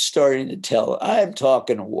I'm starting to tell, I'm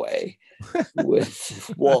talking away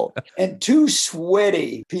with Walt and two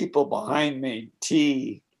sweaty people behind me,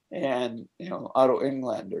 T and, Otto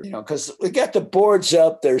Englander, because we got the boards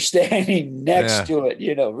up, they're standing next to it,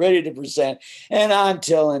 ready to present. And I'm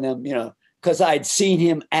telling them, because I'd seen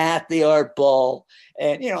him at the art ball.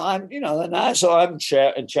 And, I'm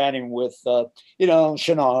chatting with,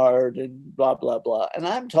 Chouinard and blah, blah, blah. And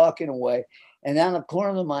I'm talking away. And out of the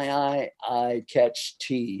corner of my eye, I catch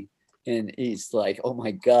T. And he's like, oh, my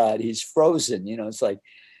God, he's frozen. It's like,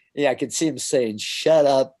 I could see him saying, shut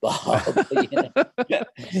up, Bob.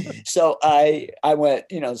 So I went,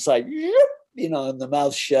 it's like, and the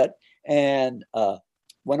mouth shut. And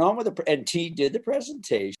went on with and T did the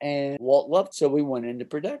presentation, and Walt loved, so we went into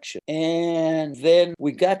production. And then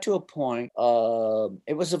we got to a point,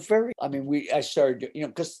 it was I started,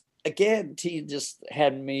 because again, T just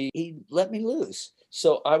he let me loose.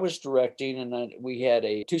 So I was directing, and we had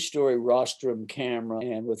a 2-story rostrum camera,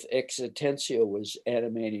 and with X Atencio was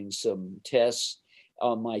animating some tests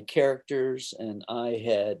on my characters, and I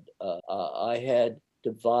had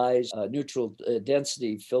devised a neutral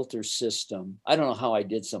density filter system. I don't know how I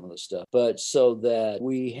did some of the stuff, but so that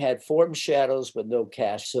we had form shadows but no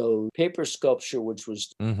cast. So paper sculpture, which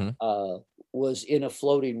was was in a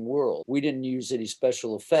floating world. We didn't use any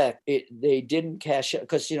special effect. They didn't cast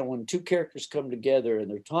because when two characters come together and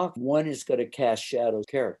they're talking, one is going to cast shadows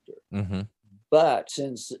character. Mm-hmm. But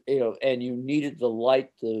since and you needed the light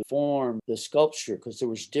to form the sculpture because there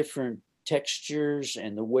was different textures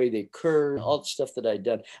and the way they curve, all the stuff that I'd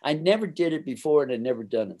done. I never did it before and I'd never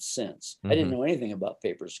done it since. I didn't know anything about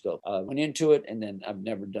Paperscope. I went into it and then I've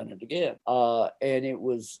never done it again. And it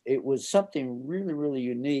was something really, really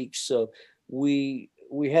unique. So we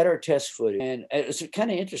had our test footage, and it was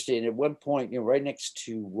kind of interesting. At one point, right next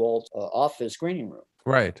to Walt's office screening room.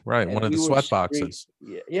 Right. And one of the sweat boxes.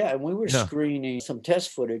 Yeah, and we were screening some test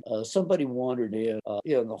footage. Somebody wandered in,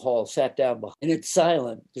 in the hall, sat down behind, and it's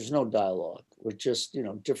silent. There's no dialogue. We're just,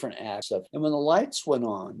 different acts stuff. And when the lights went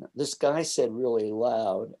on, this guy said really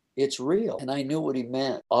loud, "It's real." And I knew what he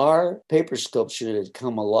meant. Our Paperscope should have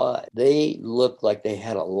come alive. They looked like they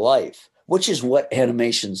had a life, which is what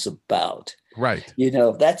animation's about. Right.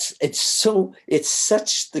 It's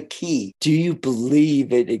such the key. Do you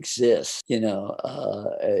believe it exists?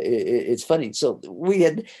 It's funny. So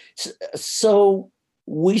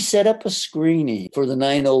we set up a screening for The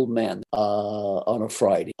Nine Old Men on a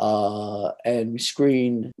Friday. And we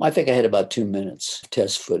screened, I think I had about 2 minutes of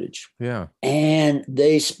test footage. Yeah. And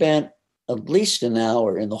they spent at least an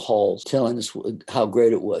hour in the halls telling us how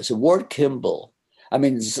great it was. And Ward Kimball,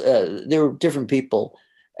 there were different people.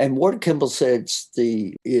 And Ward Kimball said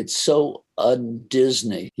it's so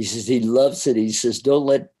un-Disney. He says he loves it. He says, don't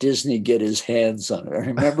let Disney get his hands on it. I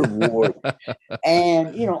remember Ward.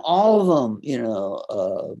 And, all of them,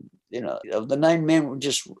 the Nine Men were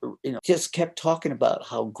just kept talking about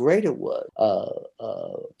how great it was.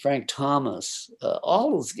 Frank Thomas,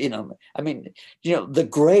 all those, the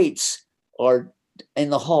greats are in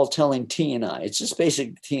the hall telling T&I. It's just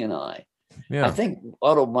basic T&I. Yeah. I think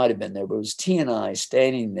Otto might have been there, but it was T&I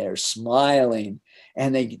standing there smiling,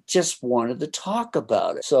 and they just wanted to talk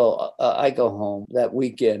about it. So I go home that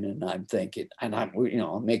weekend, and I'm thinking, and I'm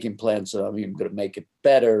making plans that I'm even going to make it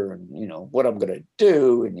better, and what I'm going to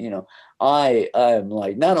do, and I'm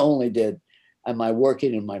like, not only am I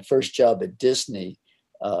working in my first job at Disney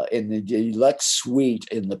in the deluxe suite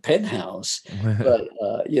in the penthouse, but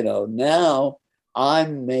now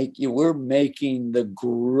we're making the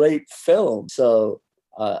great film. So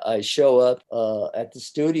I show up at the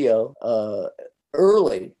studio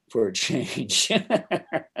early for a change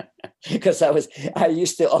because I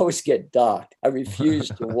used to always get docked. I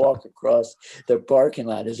refused to walk across the parking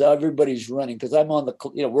lot as everybody's running because I'm on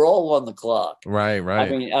we're all on the clock. Right.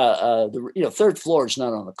 The third floor is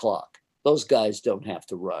not on the clock. Those guys don't have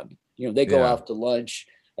to run. They go out to lunch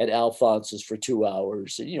at Alphonse's for 2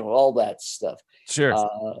 hours and all that stuff. Sure.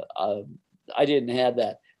 I didn't have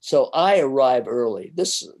that. So I arrive early.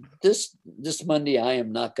 This Monday, I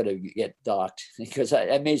am not going to get docked because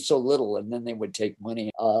I made so little, and then they would take money.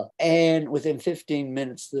 And within 15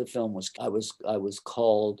 minutes, the film I was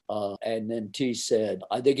called, and then T said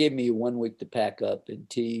they gave me 1 week to pack up, and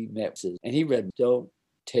T met and he read, "Don't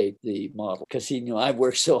take the model," because he knew I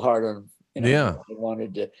worked so hard on. I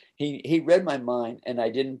wanted to. He read my mind, and I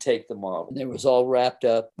didn't take the model. And it was all wrapped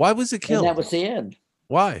up. Why was it killed? And that was the end.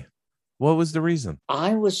 Why? What was the reason?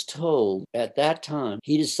 I was told at that time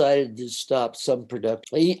he decided to stop some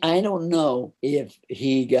production. I don't know if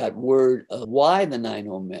he got word of why the Nine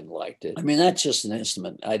Old Men liked it. That's just an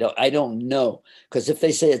estimate. I don't know, because if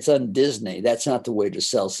they say it's un-Disney, that's not the way to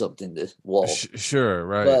sell something to Walt. Sure,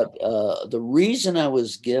 right. But the reason I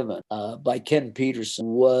was given by Ken Peterson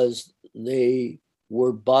was they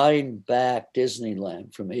were buying back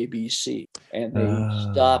Disneyland from ABC, and they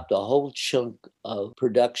stopped a whole chunk of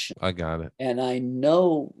production. I got it. And I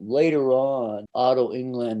know later on, Otto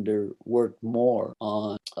Englander worked more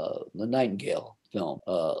on the Nightingale film.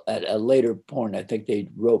 At a later point, I think they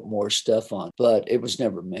wrote more stuff on, but it was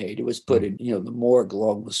never made. It was put in, the morgue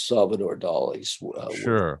along with Salvador Dali's.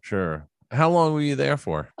 Sure. How long were you there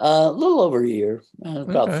for? A little over a year,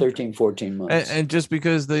 about 13, 14 months. And just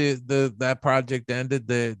because that project ended,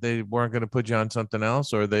 they weren't going to put you on something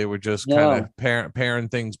else, or they were just kind of paring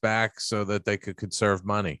things back so that they could conserve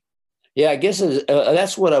money? Yeah, I guess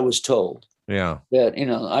that's what I was told. Yeah.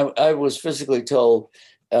 That, I was physically told,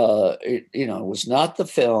 it was not the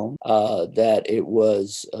film, that it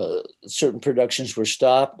was certain productions were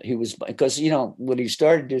stopped. He was, because, when he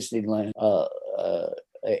started Disneyland,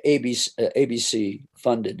 ABC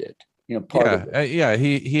funded it. Part of it.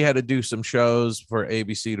 He had to do some shows for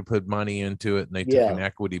ABC to put money into it, and they took an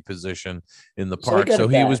equity position in the park. So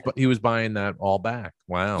he was buying that all back.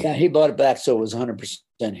 Wow. Yeah, he bought it back, so it was 100%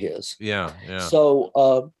 his. Yeah.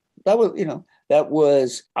 So that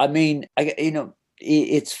was.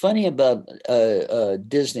 It's funny about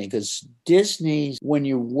Disney, because Disney's, when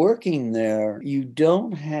you're working there, you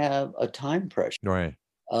don't have a time pressure. Right.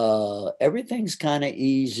 Everything's kind of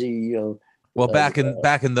easy. Well, back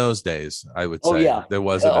in those days, I would say there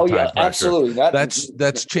wasn't oh a time yeah, pressure. absolutely.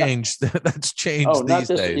 That's changed. That's changed these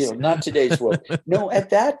days. Not today's world. No, at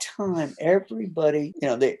that time, everybody,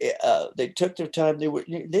 they took their time. They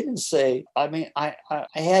didn't say. I mean, I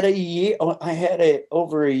had a year. I had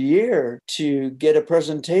over a year to get a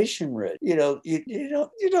presentation ready. You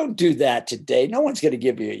don't do that today. No one's going to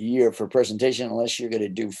give you a year for a presentation unless you're going to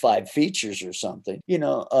do 5 features or something.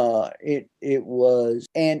 It was,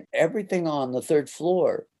 and everything on the third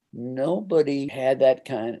floor, nobody had that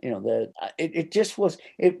kind, it just was,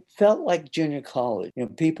 it felt like junior college.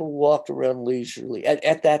 People walked around leisurely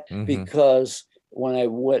at that, because when I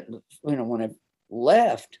went, when I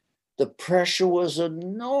left, the pressure was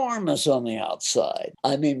enormous on the outside.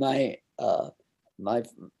 I mean, I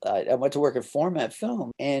went to work at Format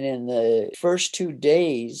Film, and in the first 2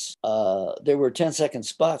 days, there were 10-second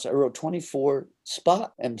spots. I wrote 24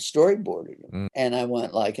 spots and storyboarded them. And I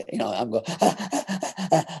went like, I'm going,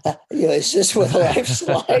 is this what life's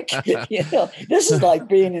like? This is like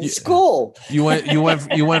being in school. You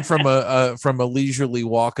went from a leisurely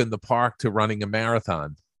walk in the park to running a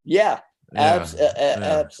marathon. Yeah.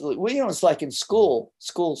 Absolutely. Well, it's like in school.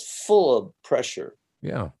 School's full of pressure.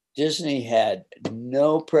 Yeah. Disney had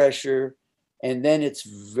no pressure, and then it's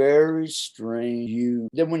very strange.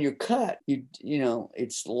 Then when you're cut,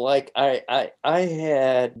 it's like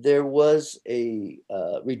there was a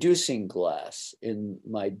reducing glass in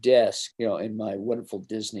my desk, in my wonderful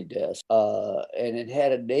Disney desk, and it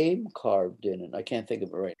had a name carved in it. I can't think of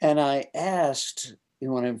it right. And I asked,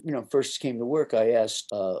 when I first came to work, I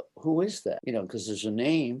asked, who is that? Because there's a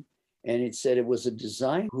name. And it said it was a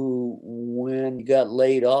designer who, when he got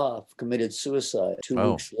laid off, committed suicide 2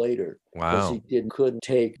 weeks later. Wow. Because he couldn't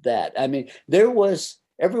take that. I mean, there was,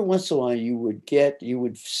 every once in a while you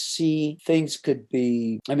would see things could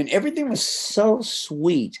be, I mean, everything was so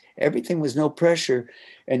sweet. Everything was no pressure.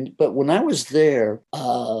 But when I was there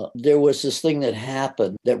was this thing that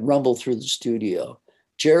happened that rumbled through the studio.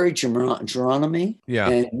 Jerry Geronimi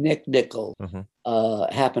and Nick Nickel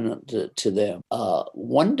happened to them.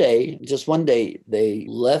 One day, they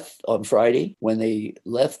left on Friday. When they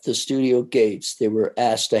left the studio gates, they were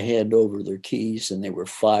asked to hand over their keys, and they were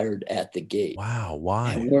fired at the gate. Wow,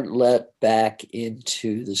 why? And weren't let back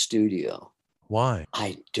into the studio. Why?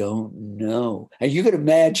 I don't know. And you can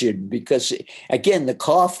imagine, because again, the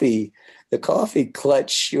coffee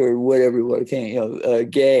clutch or whatever you want to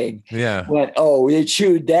gang. Yeah. Went, they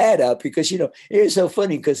chewed that up because, it was so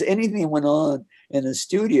funny because anything went on in the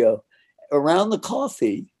studio around the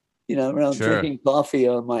coffee, drinking coffee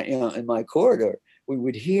on my, in my corridor, we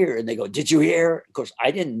would hear, and they go, "Did you hear?" Of course,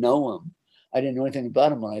 I didn't know him. I didn't know anything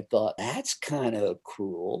about him. And I thought, that's kind of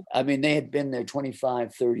cruel. I mean, they had been there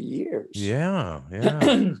 25, 30 years. Yeah.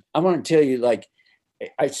 I want to tell you,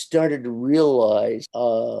 I started to realize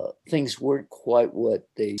things weren't quite what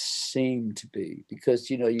they seemed to be, because,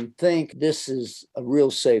 you think this is a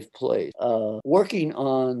real safe place. Working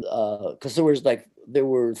on, because there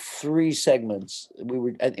were 3 segments.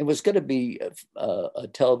 It was going to be a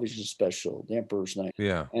television special, The Emperor's Night.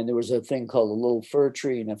 Yeah. And there was a thing called The Little Fir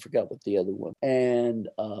Tree, and I forgot what the other one. And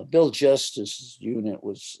Bill Justice's unit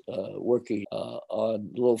was working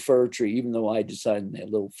on Little Fir Tree, even though I designed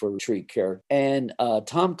that Little Fir Tree character. And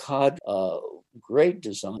Tom Codd, great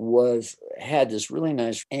design, had this really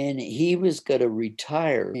nice, and he was going to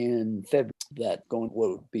retire in February. That what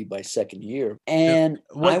would be my second year. And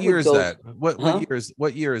what year is that? What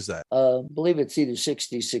year is that? I believe it's either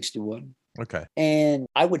 60, 61. Okay. And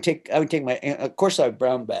I would take my, of course I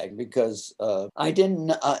brown bag, because I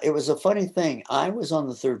didn't, it was a funny thing. I was on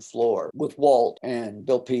the 3rd floor with Walt and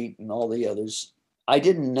Bill Pete and all the others. I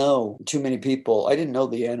didn't know too many people. I didn't know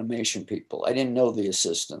the animation people. I didn't know the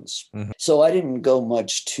assistants. Mm-hmm. So I didn't go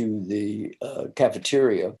much to the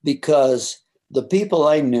cafeteria, because the people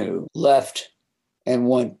I knew left and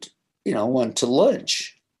went to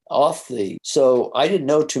lunch so I didn't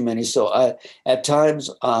know too many. So at times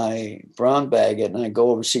I brown bag it, and I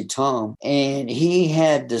go over to see Tom, and he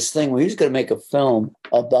had this thing where he was going to make a film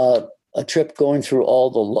about a trip going through all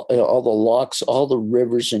the locks, all the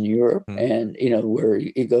rivers in Europe, and where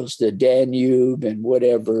he goes to Danube and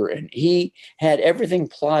whatever, and he had everything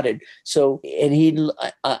plotted. So, and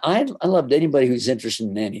I loved anybody who's interested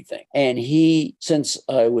in anything. And he, since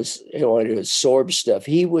I was I to absorb stuff,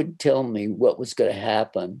 he would tell me what was going to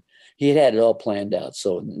happen. He had it all planned out.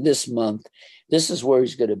 So this month, this is where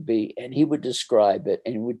he's going to be. And he would describe it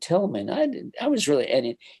and he would tell me. And I was really,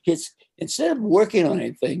 and instead of working on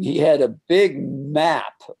anything, he had a big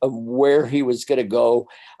map of where he was going to go.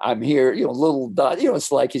 I'm here, little dot,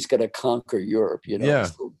 it's like he's going to conquer Europe,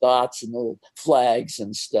 little dots and little flags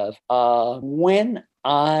and stuff. When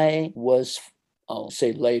I was, I'll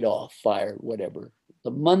say laid off, fired, whatever. The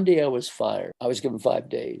Monday I was fired, I was given 5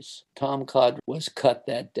 days. Tom Cod was cut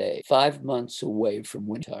that day, 5 months away from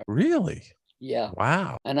winter. Really? Yeah.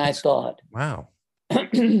 Wow. And I thought, wow. I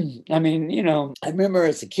mean, I remember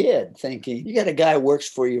as a kid thinking, you got a guy who works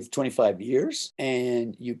for you for 25 years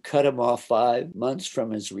and you cut him off 5 months from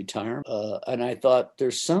his retirement. And I thought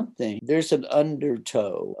there's an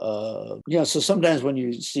undertow. So sometimes when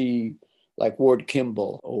you see like Ward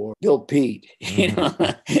Kimball or Bill Pete,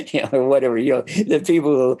 or whatever, the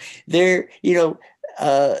people they're,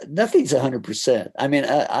 nothing's 100%. I mean,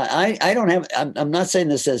 I don't have, I'm not saying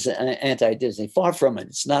this as anti-Disney, far from it.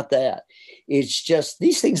 It's not that. It's just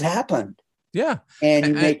these things happened. Yeah. And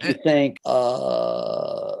you make you think,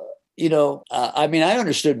 I mean, I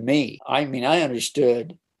understood me. I mean, I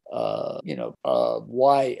understood,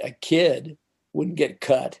 why a kid wouldn't get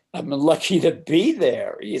cut. I'm lucky to be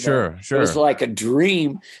there. Sure. It was like a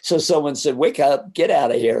dream. So someone said, "Wake up, get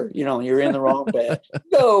out of here. You're in the wrong bed."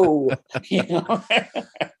 No,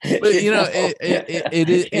 But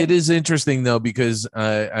it is interesting though, because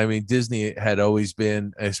I mean, Disney had always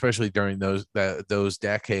been, especially during those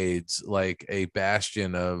decades, like a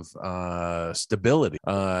bastion of stability.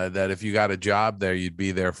 That if you got a job there, you'd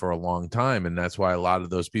be there for a long time, and that's why a lot of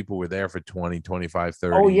those people were there for 20, 25,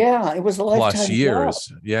 30. Oh yeah, it was a lifetime plus years.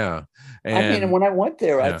 job. Yeah. And, I mean, when I went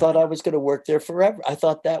there, I thought I was going to work there forever. I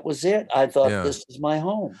thought that was it. I thought this is my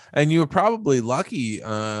home. And you were probably lucky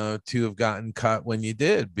to have gotten cut when you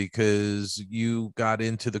did, because you got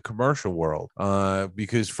into the commercial world.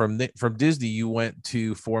 Because from Disney, you went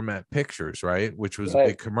to Format Pictures, right? Which was a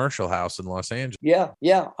big commercial house in Los Angeles. Yeah.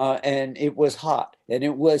 And it was hot. And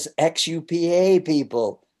it was XUPA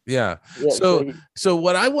people. Yeah. So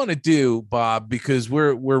what I want to do, Bob, because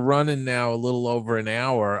we're running now a little over an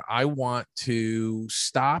hour, I want to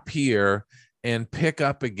stop here and pick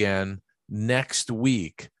up again next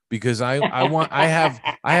week, because I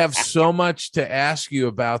have so much to ask you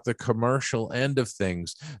about the commercial end of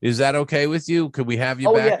things. Is that okay with you? Could we have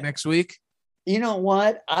you back next week? You know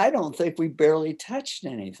what? I don't think we barely touched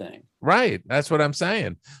anything. Right. That's what I'm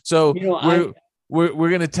saying. So we're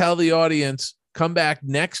going to tell the audience, come back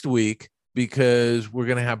next week, because we're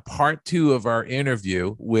going to have part 2 of our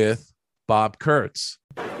interview with Bob Kurtz.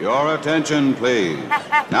 Your attention, please.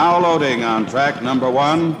 Now loading on track number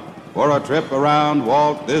 1 for a trip around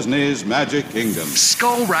Walt Disney's Magic Kingdom.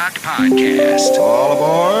 Skull Rock Podcast. All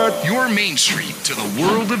aboard. Your Main Street to the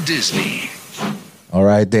world of Disney. All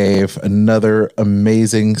right, Dave, another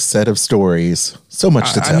amazing set of stories. So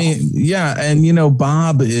much to tell. I mean, yeah. And,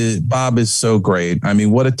 Bob is so great. I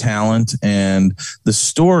mean, what a talent. And the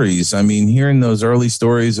stories, I mean, hearing those early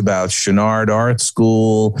stories about Chouinard Art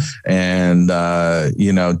School and,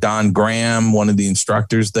 Don Graham, one of the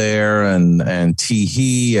instructors there, and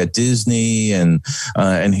Tee at Disney, and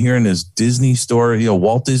hearing his Disney story,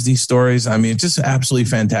 Walt Disney stories. I mean, just absolutely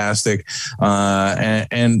fantastic.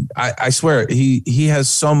 And I swear he has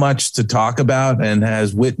so much to talk about and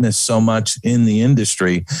has witnessed so much in the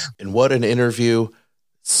industry. And what an interview.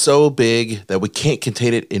 So big that we can't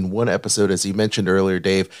contain it in one episode. As you mentioned earlier,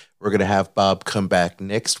 Dave, we're going to have Bob come back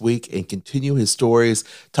next week and continue his stories,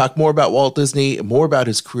 talk more about Walt Disney, more about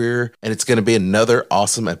his career, and it's going to be another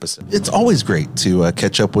awesome episode. It's always great to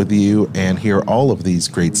catch up with you and hear all of these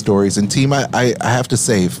great stories. And team, I have to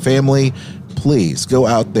say, family, please go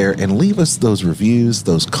out there and leave us those reviews,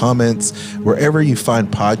 those comments, wherever you find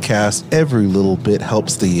podcasts. Every little bit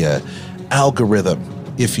helps the algorithm,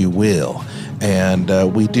 if you will. And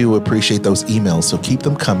we do appreciate those emails, so keep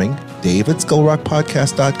them coming. Dave at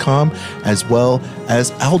skullrockpodcast.com, as well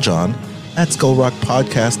as Aljon at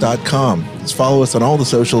skullrockpodcast.com. Just follow us on all the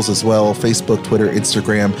socials as well, Facebook, Twitter,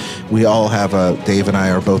 Instagram. We all have, Dave and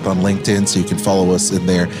I are both on LinkedIn, so you can follow us in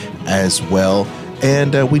there as well.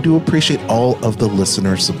 And we do appreciate all of the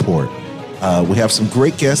listener support. We have some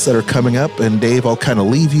great guests that are coming up, and Dave, I'll kind of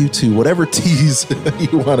leave you to whatever tease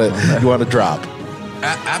you want to drop.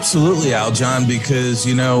 Absolutely, Aljon, because,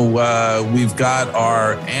 we've got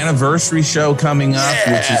our anniversary show coming up,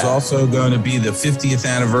 which is also going to be the 50th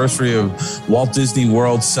anniversary of Walt Disney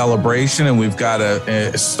World Celebration. And we've got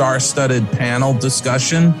a star-studded panel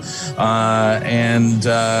discussion. With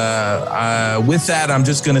that, I'm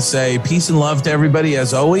just going to say peace and love to everybody.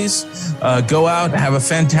 As always, go out, have a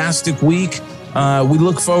fantastic week. We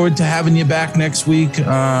look forward to having you back next week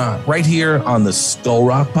right here on the Skull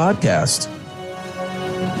Rock Podcast.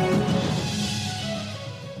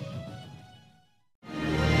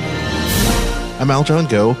 I'm Aljon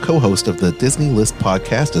Go, co-host of the Disney List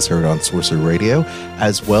podcast, as heard on Sorcerer Radio,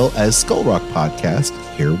 as well as Skull Rock Podcast,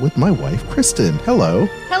 here with my wife, Kristen. Hello.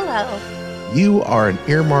 Hello. You are an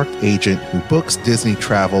earmarked agent who books Disney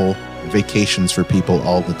travel, vacations for people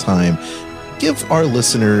all the time. Give our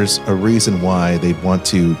listeners a reason why they'd want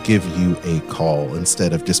to give you a call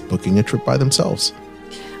instead of just booking a trip by themselves.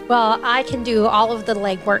 Well, I can do all of the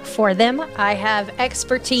legwork for them. I have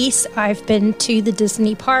expertise. I've been to the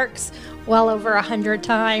Disney parks well over 100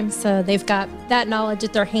 times, so they've got that knowledge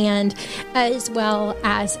at their hand, as well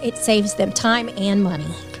as it saves them time and money.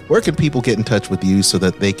 Where can people get in touch with you so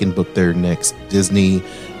that they can book their next Disney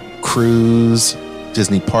cruise,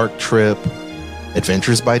 Disney park trip,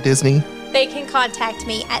 Adventures by Disney? They can contact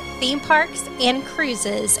me at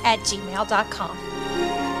themeparksandcruises@gmail.com.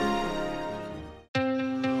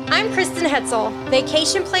 I'm Kristen Hetzel,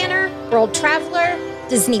 vacation planner, world traveler,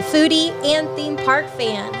 Disney foodie, and theme park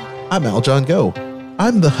fan. I'm Aljon Go.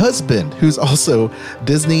 I'm the husband who's also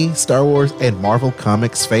Disney, Star Wars, and Marvel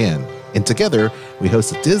Comics fan. And together, we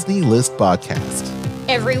host a Disney List podcast.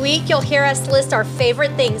 Every week, you'll hear us list our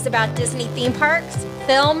favorite things about Disney theme parks,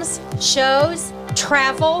 films, shows,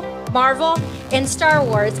 travel, Marvel, and Star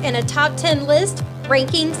Wars in a top 10 list,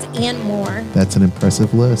 rankings, and more. That's an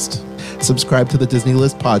impressive list. Subscribe to the Disney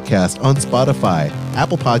List podcast on Spotify,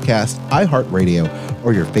 Apple Podcasts, iHeartRadio,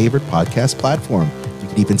 or your favorite podcast platform. You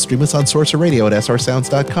can even stream us on Sorcerer Radio at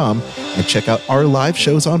srsounds.com and check out our live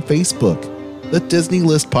shows on Facebook. The Disney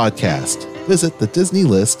List podcast. Visit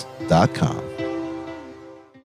thedisneylist.com.